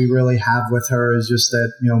talks we really have with her is just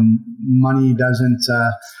that, money doesn't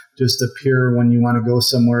just appear when you want to go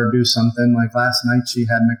somewhere or do something. Like last night, she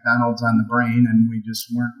had McDonald's on the brain, and we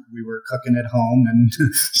were cooking at home, and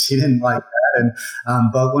she didn't like that. And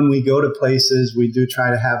but when we go to places, we do try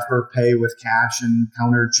to have her pay with cash and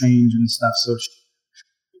counter change and stuff, so she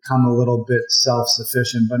become a little bit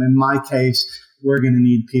self-sufficient. But in my case, we're going to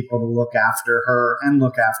need people to look after her and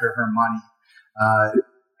look after her money.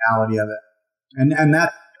 Reality of it, and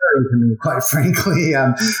that, quite frankly,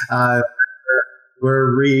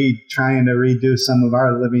 we're trying to redo some of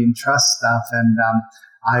our living trust stuff, and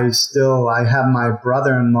I have my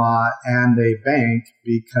brother-in-law and a bank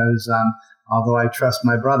because although I trust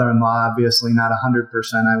my brother-in-law, obviously not 100%,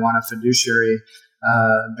 I want a fiduciary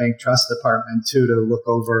bank trust department too to look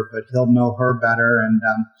over, but he'll know her better, and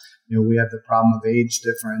we have the problem of age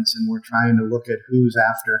difference, and we're trying to look at who's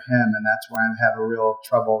after him, and that's where I have a real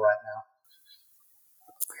trouble right now.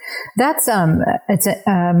 That's it's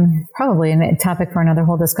probably a topic for another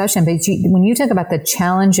whole discussion. But when you talk about the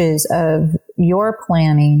challenges of your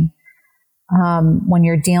planning, when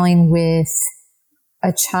you're dealing with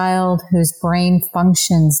a child whose brain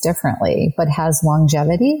functions differently but has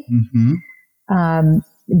longevity,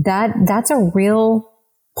 that's a real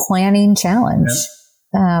planning challenge. Yep.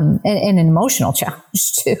 And an emotional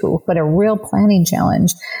challenge too, but a real planning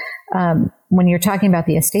challenge. When you're talking about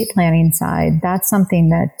the estate planning side, that's something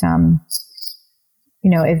that,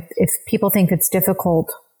 if people think it's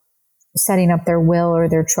difficult setting up their will or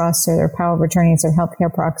their trust or their power of attorney or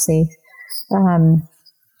healthcare proxy,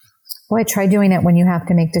 try doing it when you have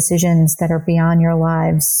to make decisions that are beyond your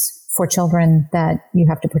lives for children that you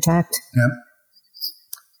have to protect. Yep.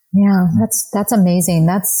 Yeah, that's amazing.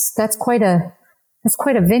 That's quite a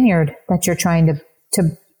vineyard that you're trying to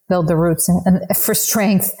build the roots for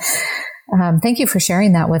strength. Thank you for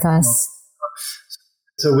sharing that with us.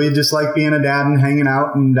 So we just like being a dad and hanging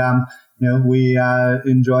out, and we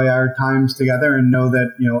enjoy our times together, and know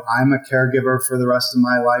that I'm a caregiver for the rest of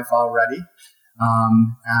my life already,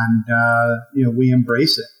 and we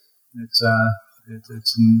embrace it. It's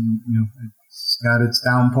got its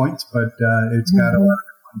down points, but it's got a lot of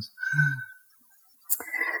good ones.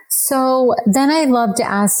 So then I'd love to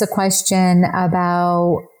ask the question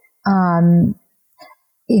about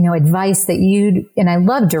advice that and I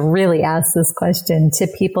love to really ask this question to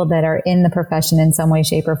people that are in the profession in some way,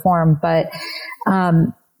 shape, or form, but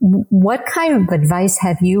what kind of advice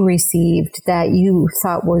have you received that you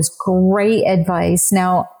thought was great advice?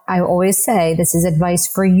 Now, I always say this is advice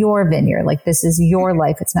for your vineyard. Like, this is your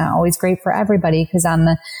life. It's not always great for everybody, because on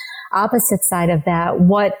the opposite side of that,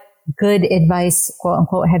 what good advice, quote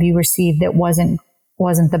unquote, have you received that wasn't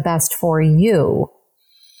the best for you?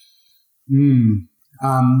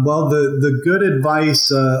 Well, the good advice,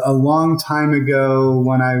 a long time ago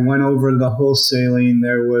when I went over to the wholesaling,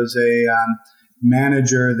 there was a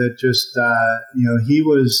manager that just, he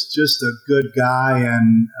was just a good guy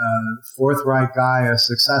and forthright guy, a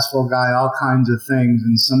successful guy, all kinds of things,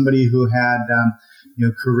 and somebody who had,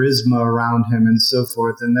 charisma around him and so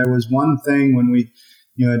forth. And there was one thing when we,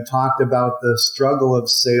 had talked about the struggle of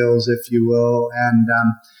sales, if you will, and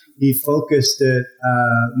he focused it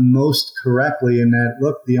most correctly in that,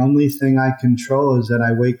 look, the only thing I control is that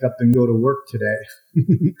I wake up and go to work today.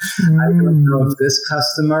 I don't know if this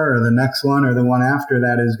customer or the next one or the one after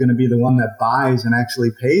that is going to be the one that buys and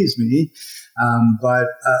actually pays me. But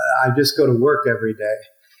I just go to work every day.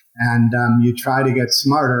 And you try to get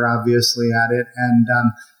smarter, obviously, at it. And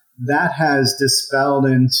that has dispelled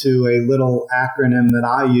into a little acronym that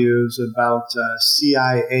I use about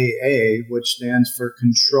CIAA, which stands for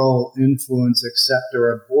Control, Influence, Accept,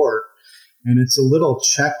 or Abort. And it's a little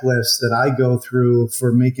checklist that I go through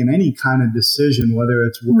for making any kind of decision, whether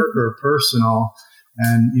it's work or personal.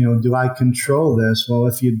 And, do I control this? Well,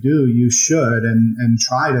 if you do, you should, and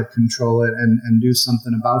try to control it and do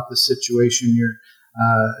something about the situation you're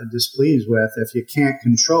displeased with. If you can't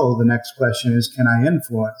control, the next question is, can I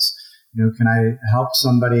influence? Can I help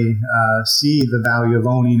somebody see the value of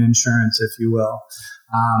owning insurance, if you will?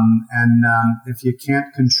 And if you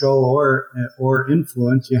can't control or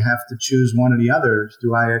influence, you have to choose one or the others.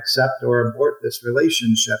 Do I accept or abort this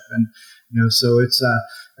relationship? And so it's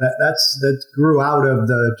that grew out of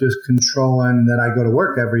the just controlling that I go to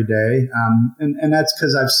work every day, and that's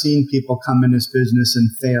because I've seen people come in this business and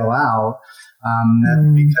fail out.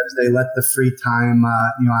 That because they let the free time,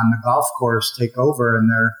 on the golf course take over, and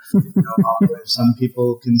they're, some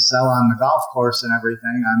people can sell on the golf course and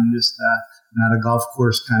everything. I'm just not a golf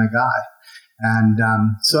course kind of guy. And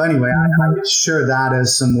so anyway, I would share that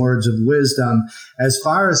as some words of wisdom. As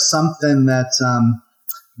far as something that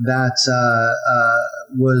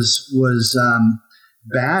was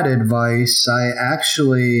bad advice, I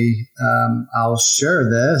actually I'll share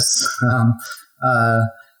this.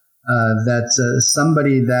 That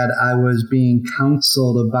somebody that I was being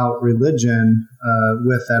counseled about religion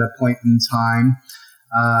with at a point in time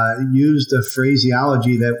used a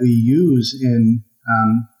phraseology that we use in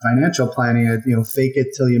financial planning, fake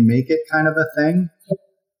it till you make it kind of a thing.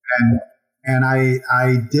 And I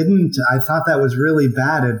thought that was really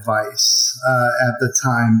bad advice at the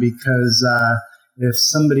time, because if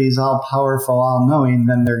somebody's all powerful, all knowing,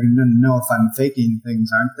 then they're going to know if I'm faking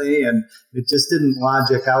things, aren't they? And it just didn't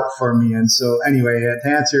logic out for me. And so anyway, to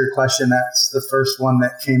answer your question, that's the first one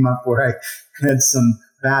that came up where I had some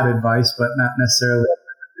bad advice, but not necessarily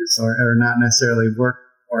or not necessarily work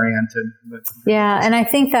oriented. Yeah. And I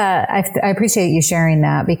think that I appreciate you sharing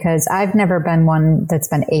that, because I've never been one that's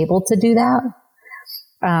been able to do that.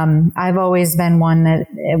 I've always been one that,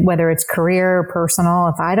 whether it's career or personal,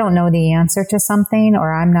 if I don't know the answer to something,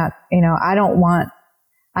 or I'm not,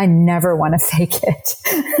 I never want to fake it.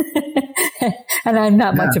 And I'm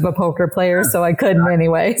not much of a poker player, so I couldn't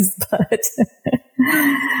anyways, but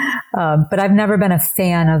I've never been a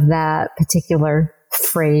fan of that particular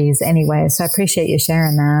phrase anyway. So I appreciate you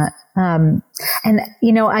sharing that. And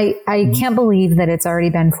I can't believe that it's already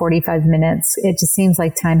been 45 minutes. It just seems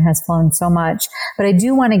like time has flown so much, but I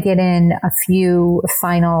do want to get in a few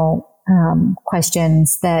final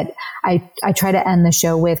questions that I try to end the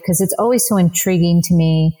show with, because it's always so intriguing to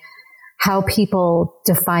me how people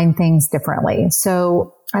define things differently.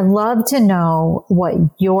 So I'd love to know what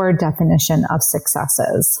your definition of success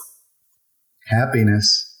is.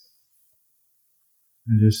 Happiness.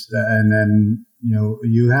 And then,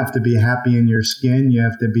 you have to be happy in your skin. You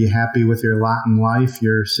have to be happy with your lot in life,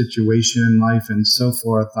 your situation in life, and so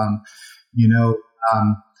forth.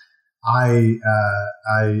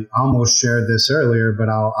 I almost shared this earlier, but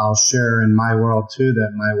I'll share in my world too,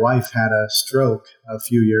 that my wife had a stroke a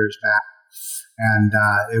few years back, and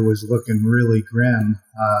it was looking really grim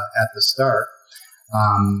at the start.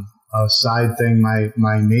 A side thing,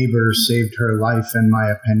 my neighbor saved her life, in my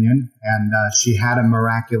opinion, and she had a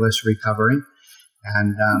miraculous recovery.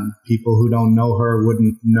 And people who don't know her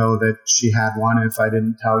wouldn't know that she had one if I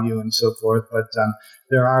didn't tell you and so forth. But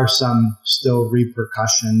there are some still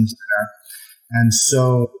repercussions there. And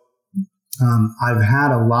so I've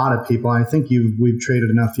had a lot of people, I think we've traded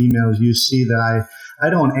enough emails. You see that I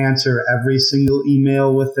don't answer every single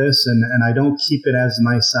email with this, and I don't keep it as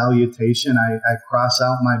my salutation. I cross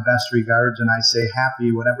out my best regards and I say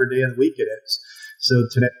happy whatever day of the week it is. So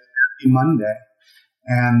today, happy Monday.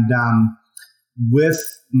 And with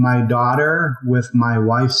my daughter, with my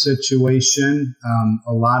wife's situation,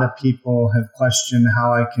 a lot of people have questioned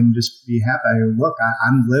how I can just be happy. Look,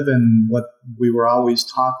 I'm living what we were always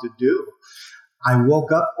taught to do. I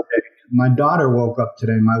woke up today. My daughter woke up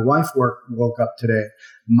today. My wife woke up today.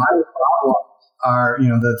 My problems are,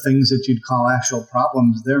 the things that you'd call actual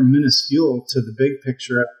problems. They're minuscule to the big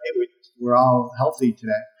picture of, hey, we're all healthy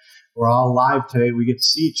today. We're all alive today. We get to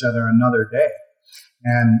see each other another day.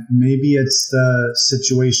 And maybe it's the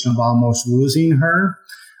situation of almost losing her,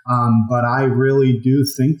 but I really do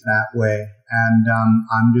think that way. And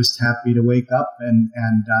I'm just happy to wake up and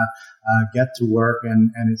get to work.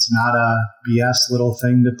 And it's not a BS little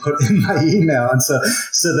thing to put in my email. And so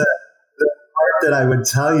the part that I would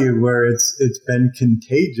tell you where it's been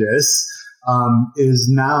contagious is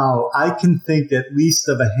now I can think at least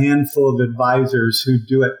of a handful of advisors who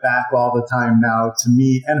do it back all the time now to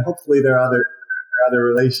me, and hopefully there are other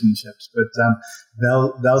relationships, but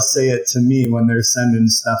they'll say it to me when they're sending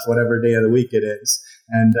stuff, whatever day of the week it is.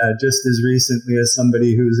 And just as recently as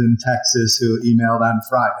somebody who's in Texas who emailed on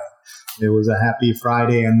Friday, it was a happy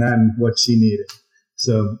Friday and then what she needed.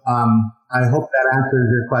 So I hope that answers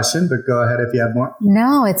your question, but go ahead if you have more.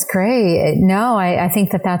 No, it's great. No, I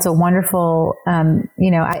think that's a wonderful,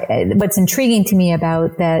 what's intriguing to me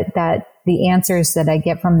about that the answers that I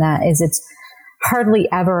get from that is it's hardly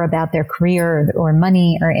ever about their career or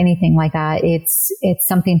money or anything like that. It's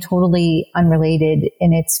something totally unrelated,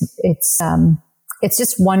 and it's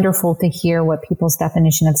just wonderful to hear what people's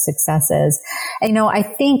definition of success is. And, I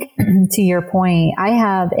think to your point, I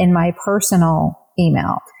have in my personal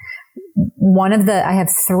email, I have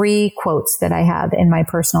 3 quotes that I have in my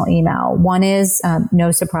personal email. One is, no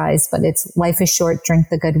surprise, but it's life is short, drink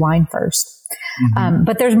the good wine first. Mm-hmm.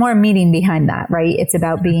 But there's more meaning behind that, right? It's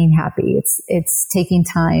about being happy. It's taking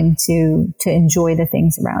time to enjoy the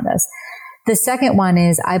things around us. The second one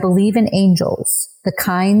is, I believe in angels, the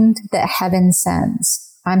kind that heaven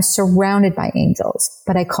sends. I'm surrounded by angels,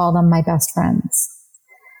 but I call them my best friends.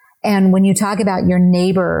 And when you talk about your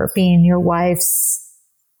neighbor being your wife's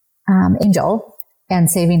angel and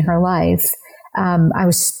saving her life,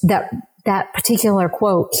 that particular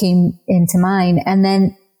quote came into mind. And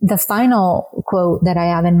then the final quote that I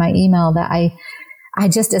have in my email that I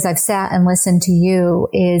just, as I've sat and listened to you,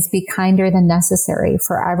 is be kinder than necessary,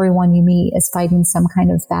 for everyone you meet is fighting some kind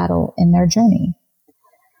of battle in their journey.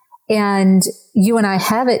 And you and I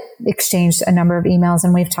have exchanged a number of emails,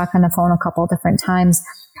 and we've talked on the phone a couple of different times.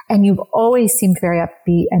 And you've always seemed very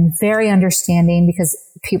upbeat and very understanding, because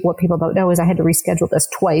what people don't know is I had to reschedule this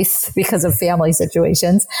twice because of family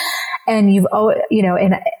situations. And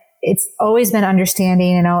and it's always been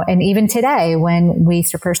understanding, and even today when we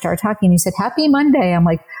first started talking, you said, happy Monday. I'm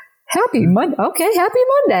like, happy Monday. Okay. Happy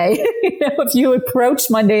Monday. If you approach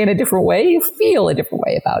Monday in a different way, you feel a different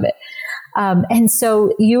way about it. And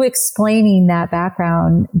so you explaining that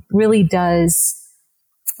background really does,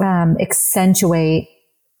 accentuate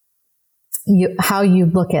how you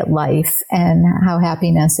look at life and how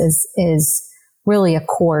happiness is really a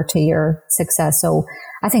core to your success. So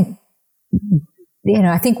I think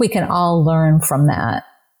we can all learn from that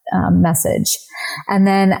message. And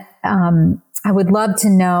then I would love to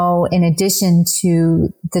know, in addition to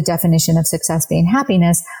the definition of success being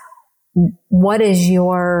happiness, what is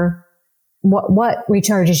what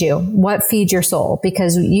recharges you? What feeds your soul?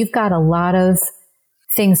 Because you've got a lot of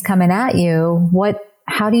things coming at you.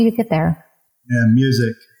 How do you get there? Yeah,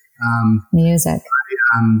 music. Music.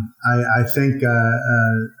 I think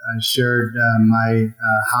I shared my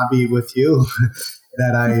hobby with you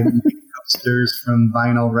that I make posters from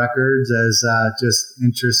vinyl records as just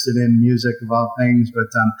interested in music of all things. But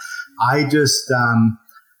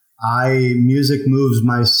music moves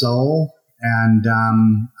my soul, and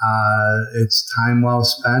it's time well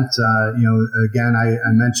spent. Again, I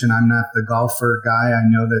mentioned I'm not the golfer guy. I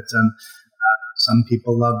know that some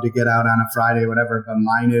people love to get out on a Friday, whatever, but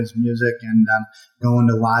mine is music, and going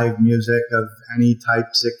to live music of any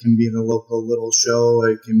types. It can be the local little show.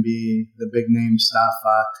 It can be the big name stuff.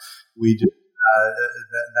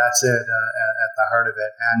 That's it at the heart of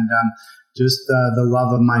it. And just the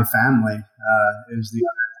love of my family is the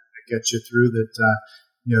other thing that gets you through that,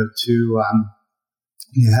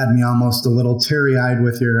 you had me almost a little teary-eyed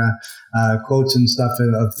with your quotes and stuff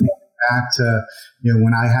of thinking back to,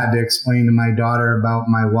 when I had to explain to my daughter about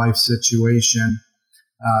my wife's situation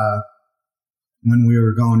when we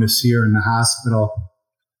were going to see her in the hospital.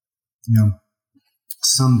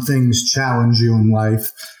 Some things challenge you in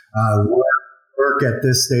life. Work at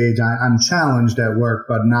this stage, I'm challenged at work,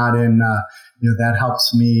 but not in, that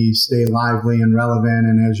helps me stay lively and relevant.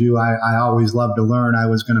 And as I always love to learn. I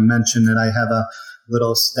was going to mention that I have a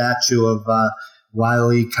little statue of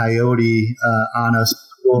Wile E. Coyote on a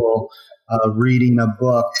stool reading a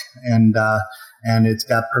book, and it's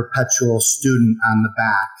got perpetual student on the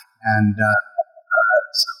back. And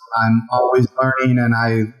so I'm always learning, and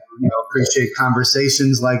I appreciate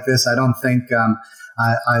conversations like this. I don't think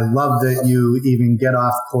I love that you even get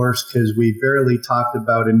off course, because we barely talked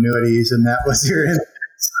about annuities, and that was your interest.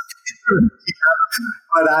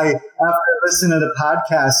 But after listening to the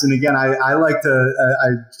podcast, and again, I like to, I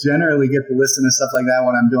generally get to listen to stuff like that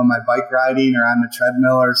when I'm doing my bike riding or on the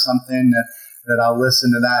treadmill or something, that I'll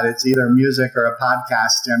listen to that. It's either music or a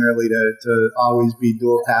podcast generally to always be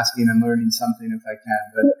dual tasking and learning something if I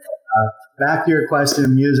can. But back to your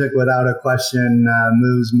question, music without a question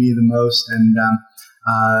moves me the most. And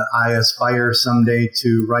I aspire someday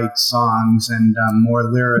to write songs and more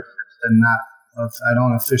lyrics than not. I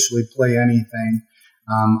don't officially play anything.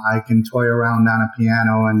 I can toy around on a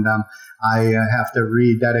piano, and I have to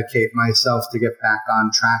rededicate myself to get back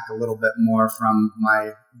on track a little bit more from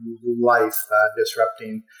my life,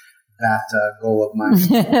 disrupting that goal of mine.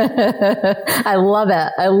 I love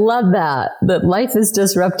it. I love that life is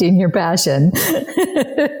disrupting your passion.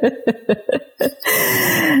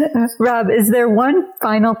 Rob, is there one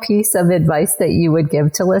final piece of advice that you would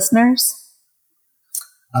give to listeners?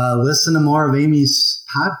 Listen to more of Amy's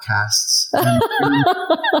podcasts. And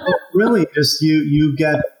really, just you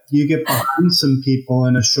get behind some people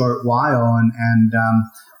in a short while, and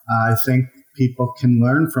I think people can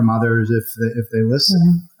learn from others if they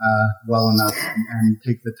listen well enough and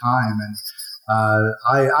take the time. And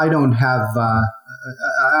I don't have.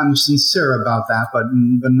 I'm sincere about that, but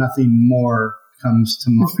nothing more comes to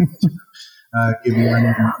mind. Give you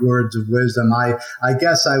any words of wisdom. I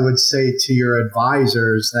guess I would say to your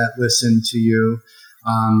advisors that listen to you,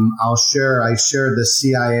 I shared the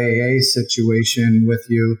CIAA situation with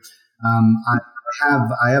you.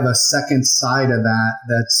 I have a second side of that.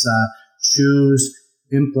 That's choose,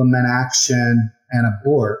 implement action, and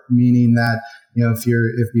abort. Meaning that if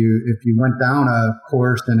you went down a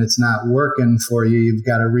course and it's not working for you, you've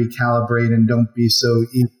got to recalibrate and don't be so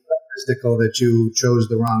that you chose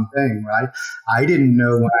the wrong thing, right? I didn't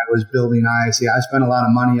know when I was building ISE. I spent a lot of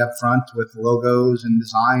money up front with logos and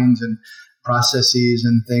designs and processes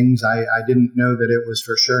and things. I didn't know that it was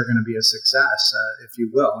for sure going to be a success, if you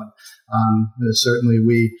will. And certainly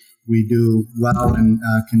we do well and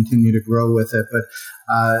continue to grow with it. But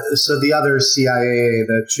so the other CIAA,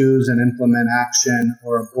 the choose and implement action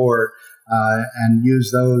or abort, and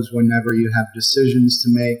use those whenever you have decisions to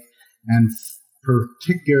make. And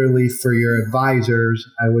particularly for your advisors,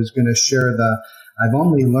 I was going to share I've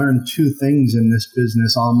only learned two things in this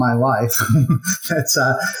business all my life. That's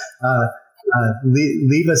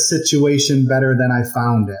leave a situation better than I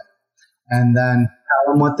found it. And then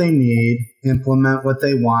tell them what they need, implement what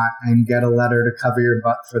they want, and get a letter to cover your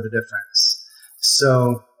butt for the difference.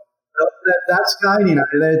 So that's guiding.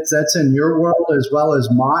 That's in your world as well as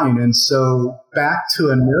mine. And so back to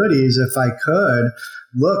annuities, if I could,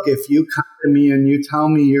 look, if you come to me and you tell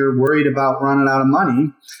me you're worried about running out of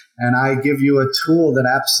money, and I give you a tool that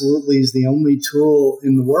absolutely is the only tool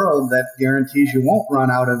in the world that guarantees you won't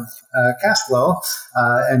run out of cash flow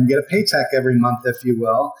and get a paycheck every month, if you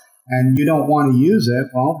will, and you don't want to use it,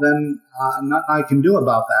 well, then nothing I can do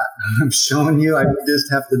about that. I'm showing you, I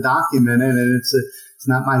just have to document it, and it's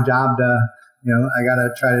not my job to, I got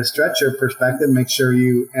to try to stretch your perspective, make sure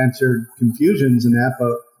you answered confusions in that.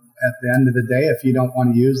 But at the end of the day, if you don't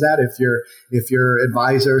want to use that, if your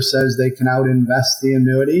advisor says they can out invest the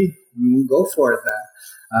annuity, go for it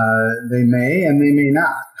then. They may and they may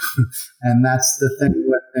not. And that's the thing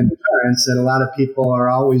with insurance, that a lot of people are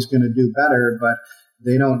always going to do better, but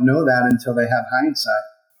they don't know that until they have hindsight.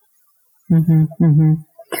 Mm-hmm, mm-hmm.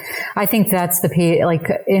 I think that's like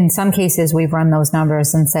in some cases we've run those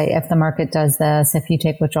numbers and say, if the market does this, if you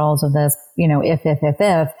take withdrawals of this,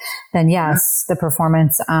 if, then yes, the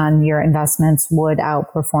performance on your investments would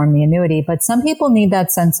outperform the annuity. But some people need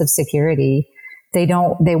that sense of security. They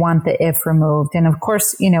want the if removed. And of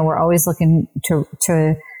course, we're always looking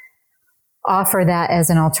to offer that as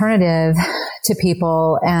an alternative to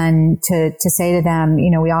people and to say to them,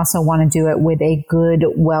 we also want to do it with a good,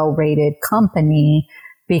 well-rated company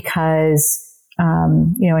because,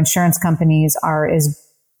 insurance companies are as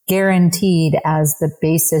guaranteed as the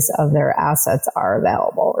basis of their assets are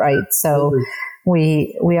available, right? So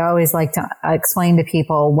we always like to explain to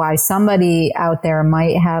people why somebody out there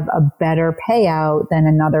might have a better payout than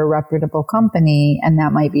another reputable company. And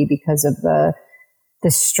that might be because of the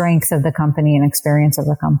strength of the company and experience of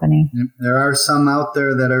the company. There are some out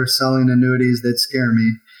there that are selling annuities that scare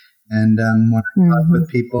me. And when I talk with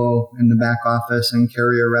people in the back office and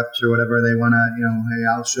carrier reps or whatever, they want to, hey,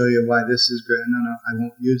 I'll show you why this is great. No, I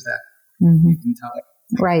won't use that. You can tell it.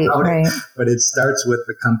 Right. But it starts with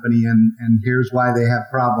the company, and here's why they have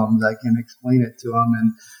problems. I can explain it to them.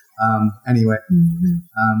 And anyway,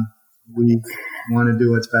 we want to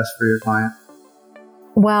do what's best for your client.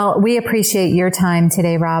 Well, we appreciate your time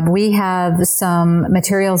today, Rob. We have some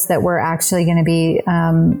materials that we're actually going to be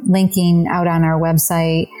linking out on our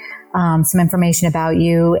website, some information about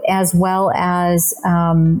you, as well as,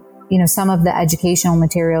 some of the educational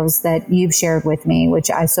materials that you've shared with me,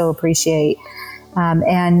 which I so appreciate.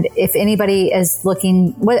 And if anybody is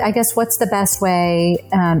looking, what's the best way,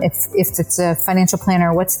 if it's a financial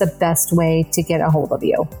planner, what's the best way to get a hold of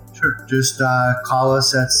you? Sure. Just call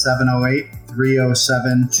us at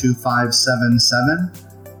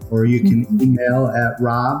 708-307-2577, or you can email at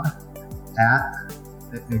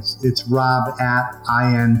it's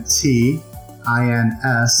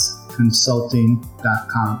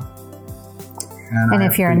rob@intinsconsulting.com. And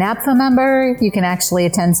if you're a NAPFA member, you can actually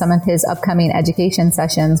attend some of his upcoming education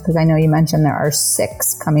sessions, because I know you mentioned there are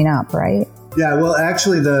 6 coming up, right? Yeah, well,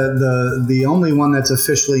 actually, the only one that's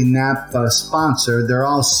officially NAPFA sponsored, they're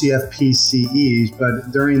all CFPCEs,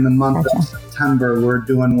 but during the month of September, we're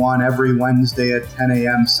doing one every Wednesday at 10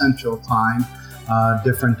 a.m. Central Time,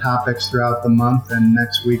 different topics throughout the month, and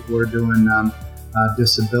next week we're doing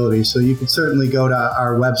disability. So you can certainly go to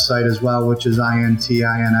our website as well, which is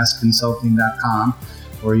intinsconsulting.com,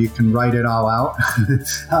 or you can write it all out,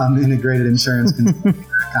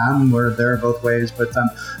 integratedinsuranceconsulting.com. We're there both ways, but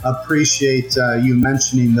appreciate you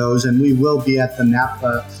mentioning those. And we will be at the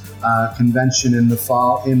NAPFA convention in the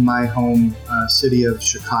fall in my home city of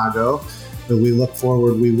Chicago. So we look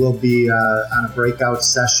forward. We will be on a breakout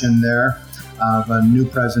session there of a new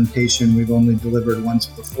presentation we've only delivered once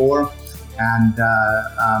before. And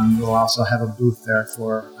we'll also have a booth there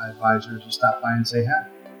for advisors to stop by and say hi.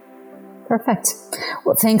 Perfect.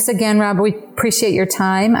 Well, thanks again, Rob. We appreciate your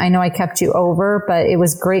time. I know I kept you over, but it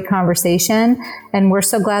was great conversation. And we're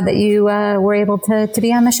so glad that you were able to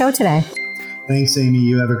be on the show today. Thanks, Amy.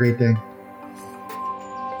 You have a great day.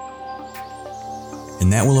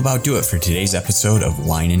 And that will about do it for today's episode of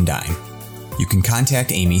Wine and Dime. You can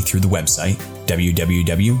contact Amy through the website,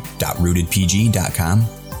 www.rootedpg.com,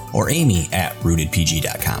 or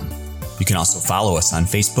amy@rootedpg.com. You can also follow us on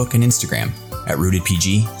Facebook and Instagram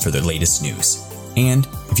 @rootedpg for the latest news. And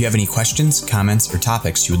if you have any questions, comments, or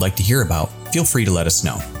topics you would like to hear about, feel free to let us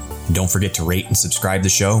know. And don't forget to rate and subscribe the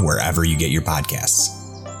show wherever you get your podcasts.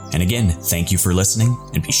 And again, thank you for listening,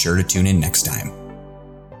 and be sure to tune in next time.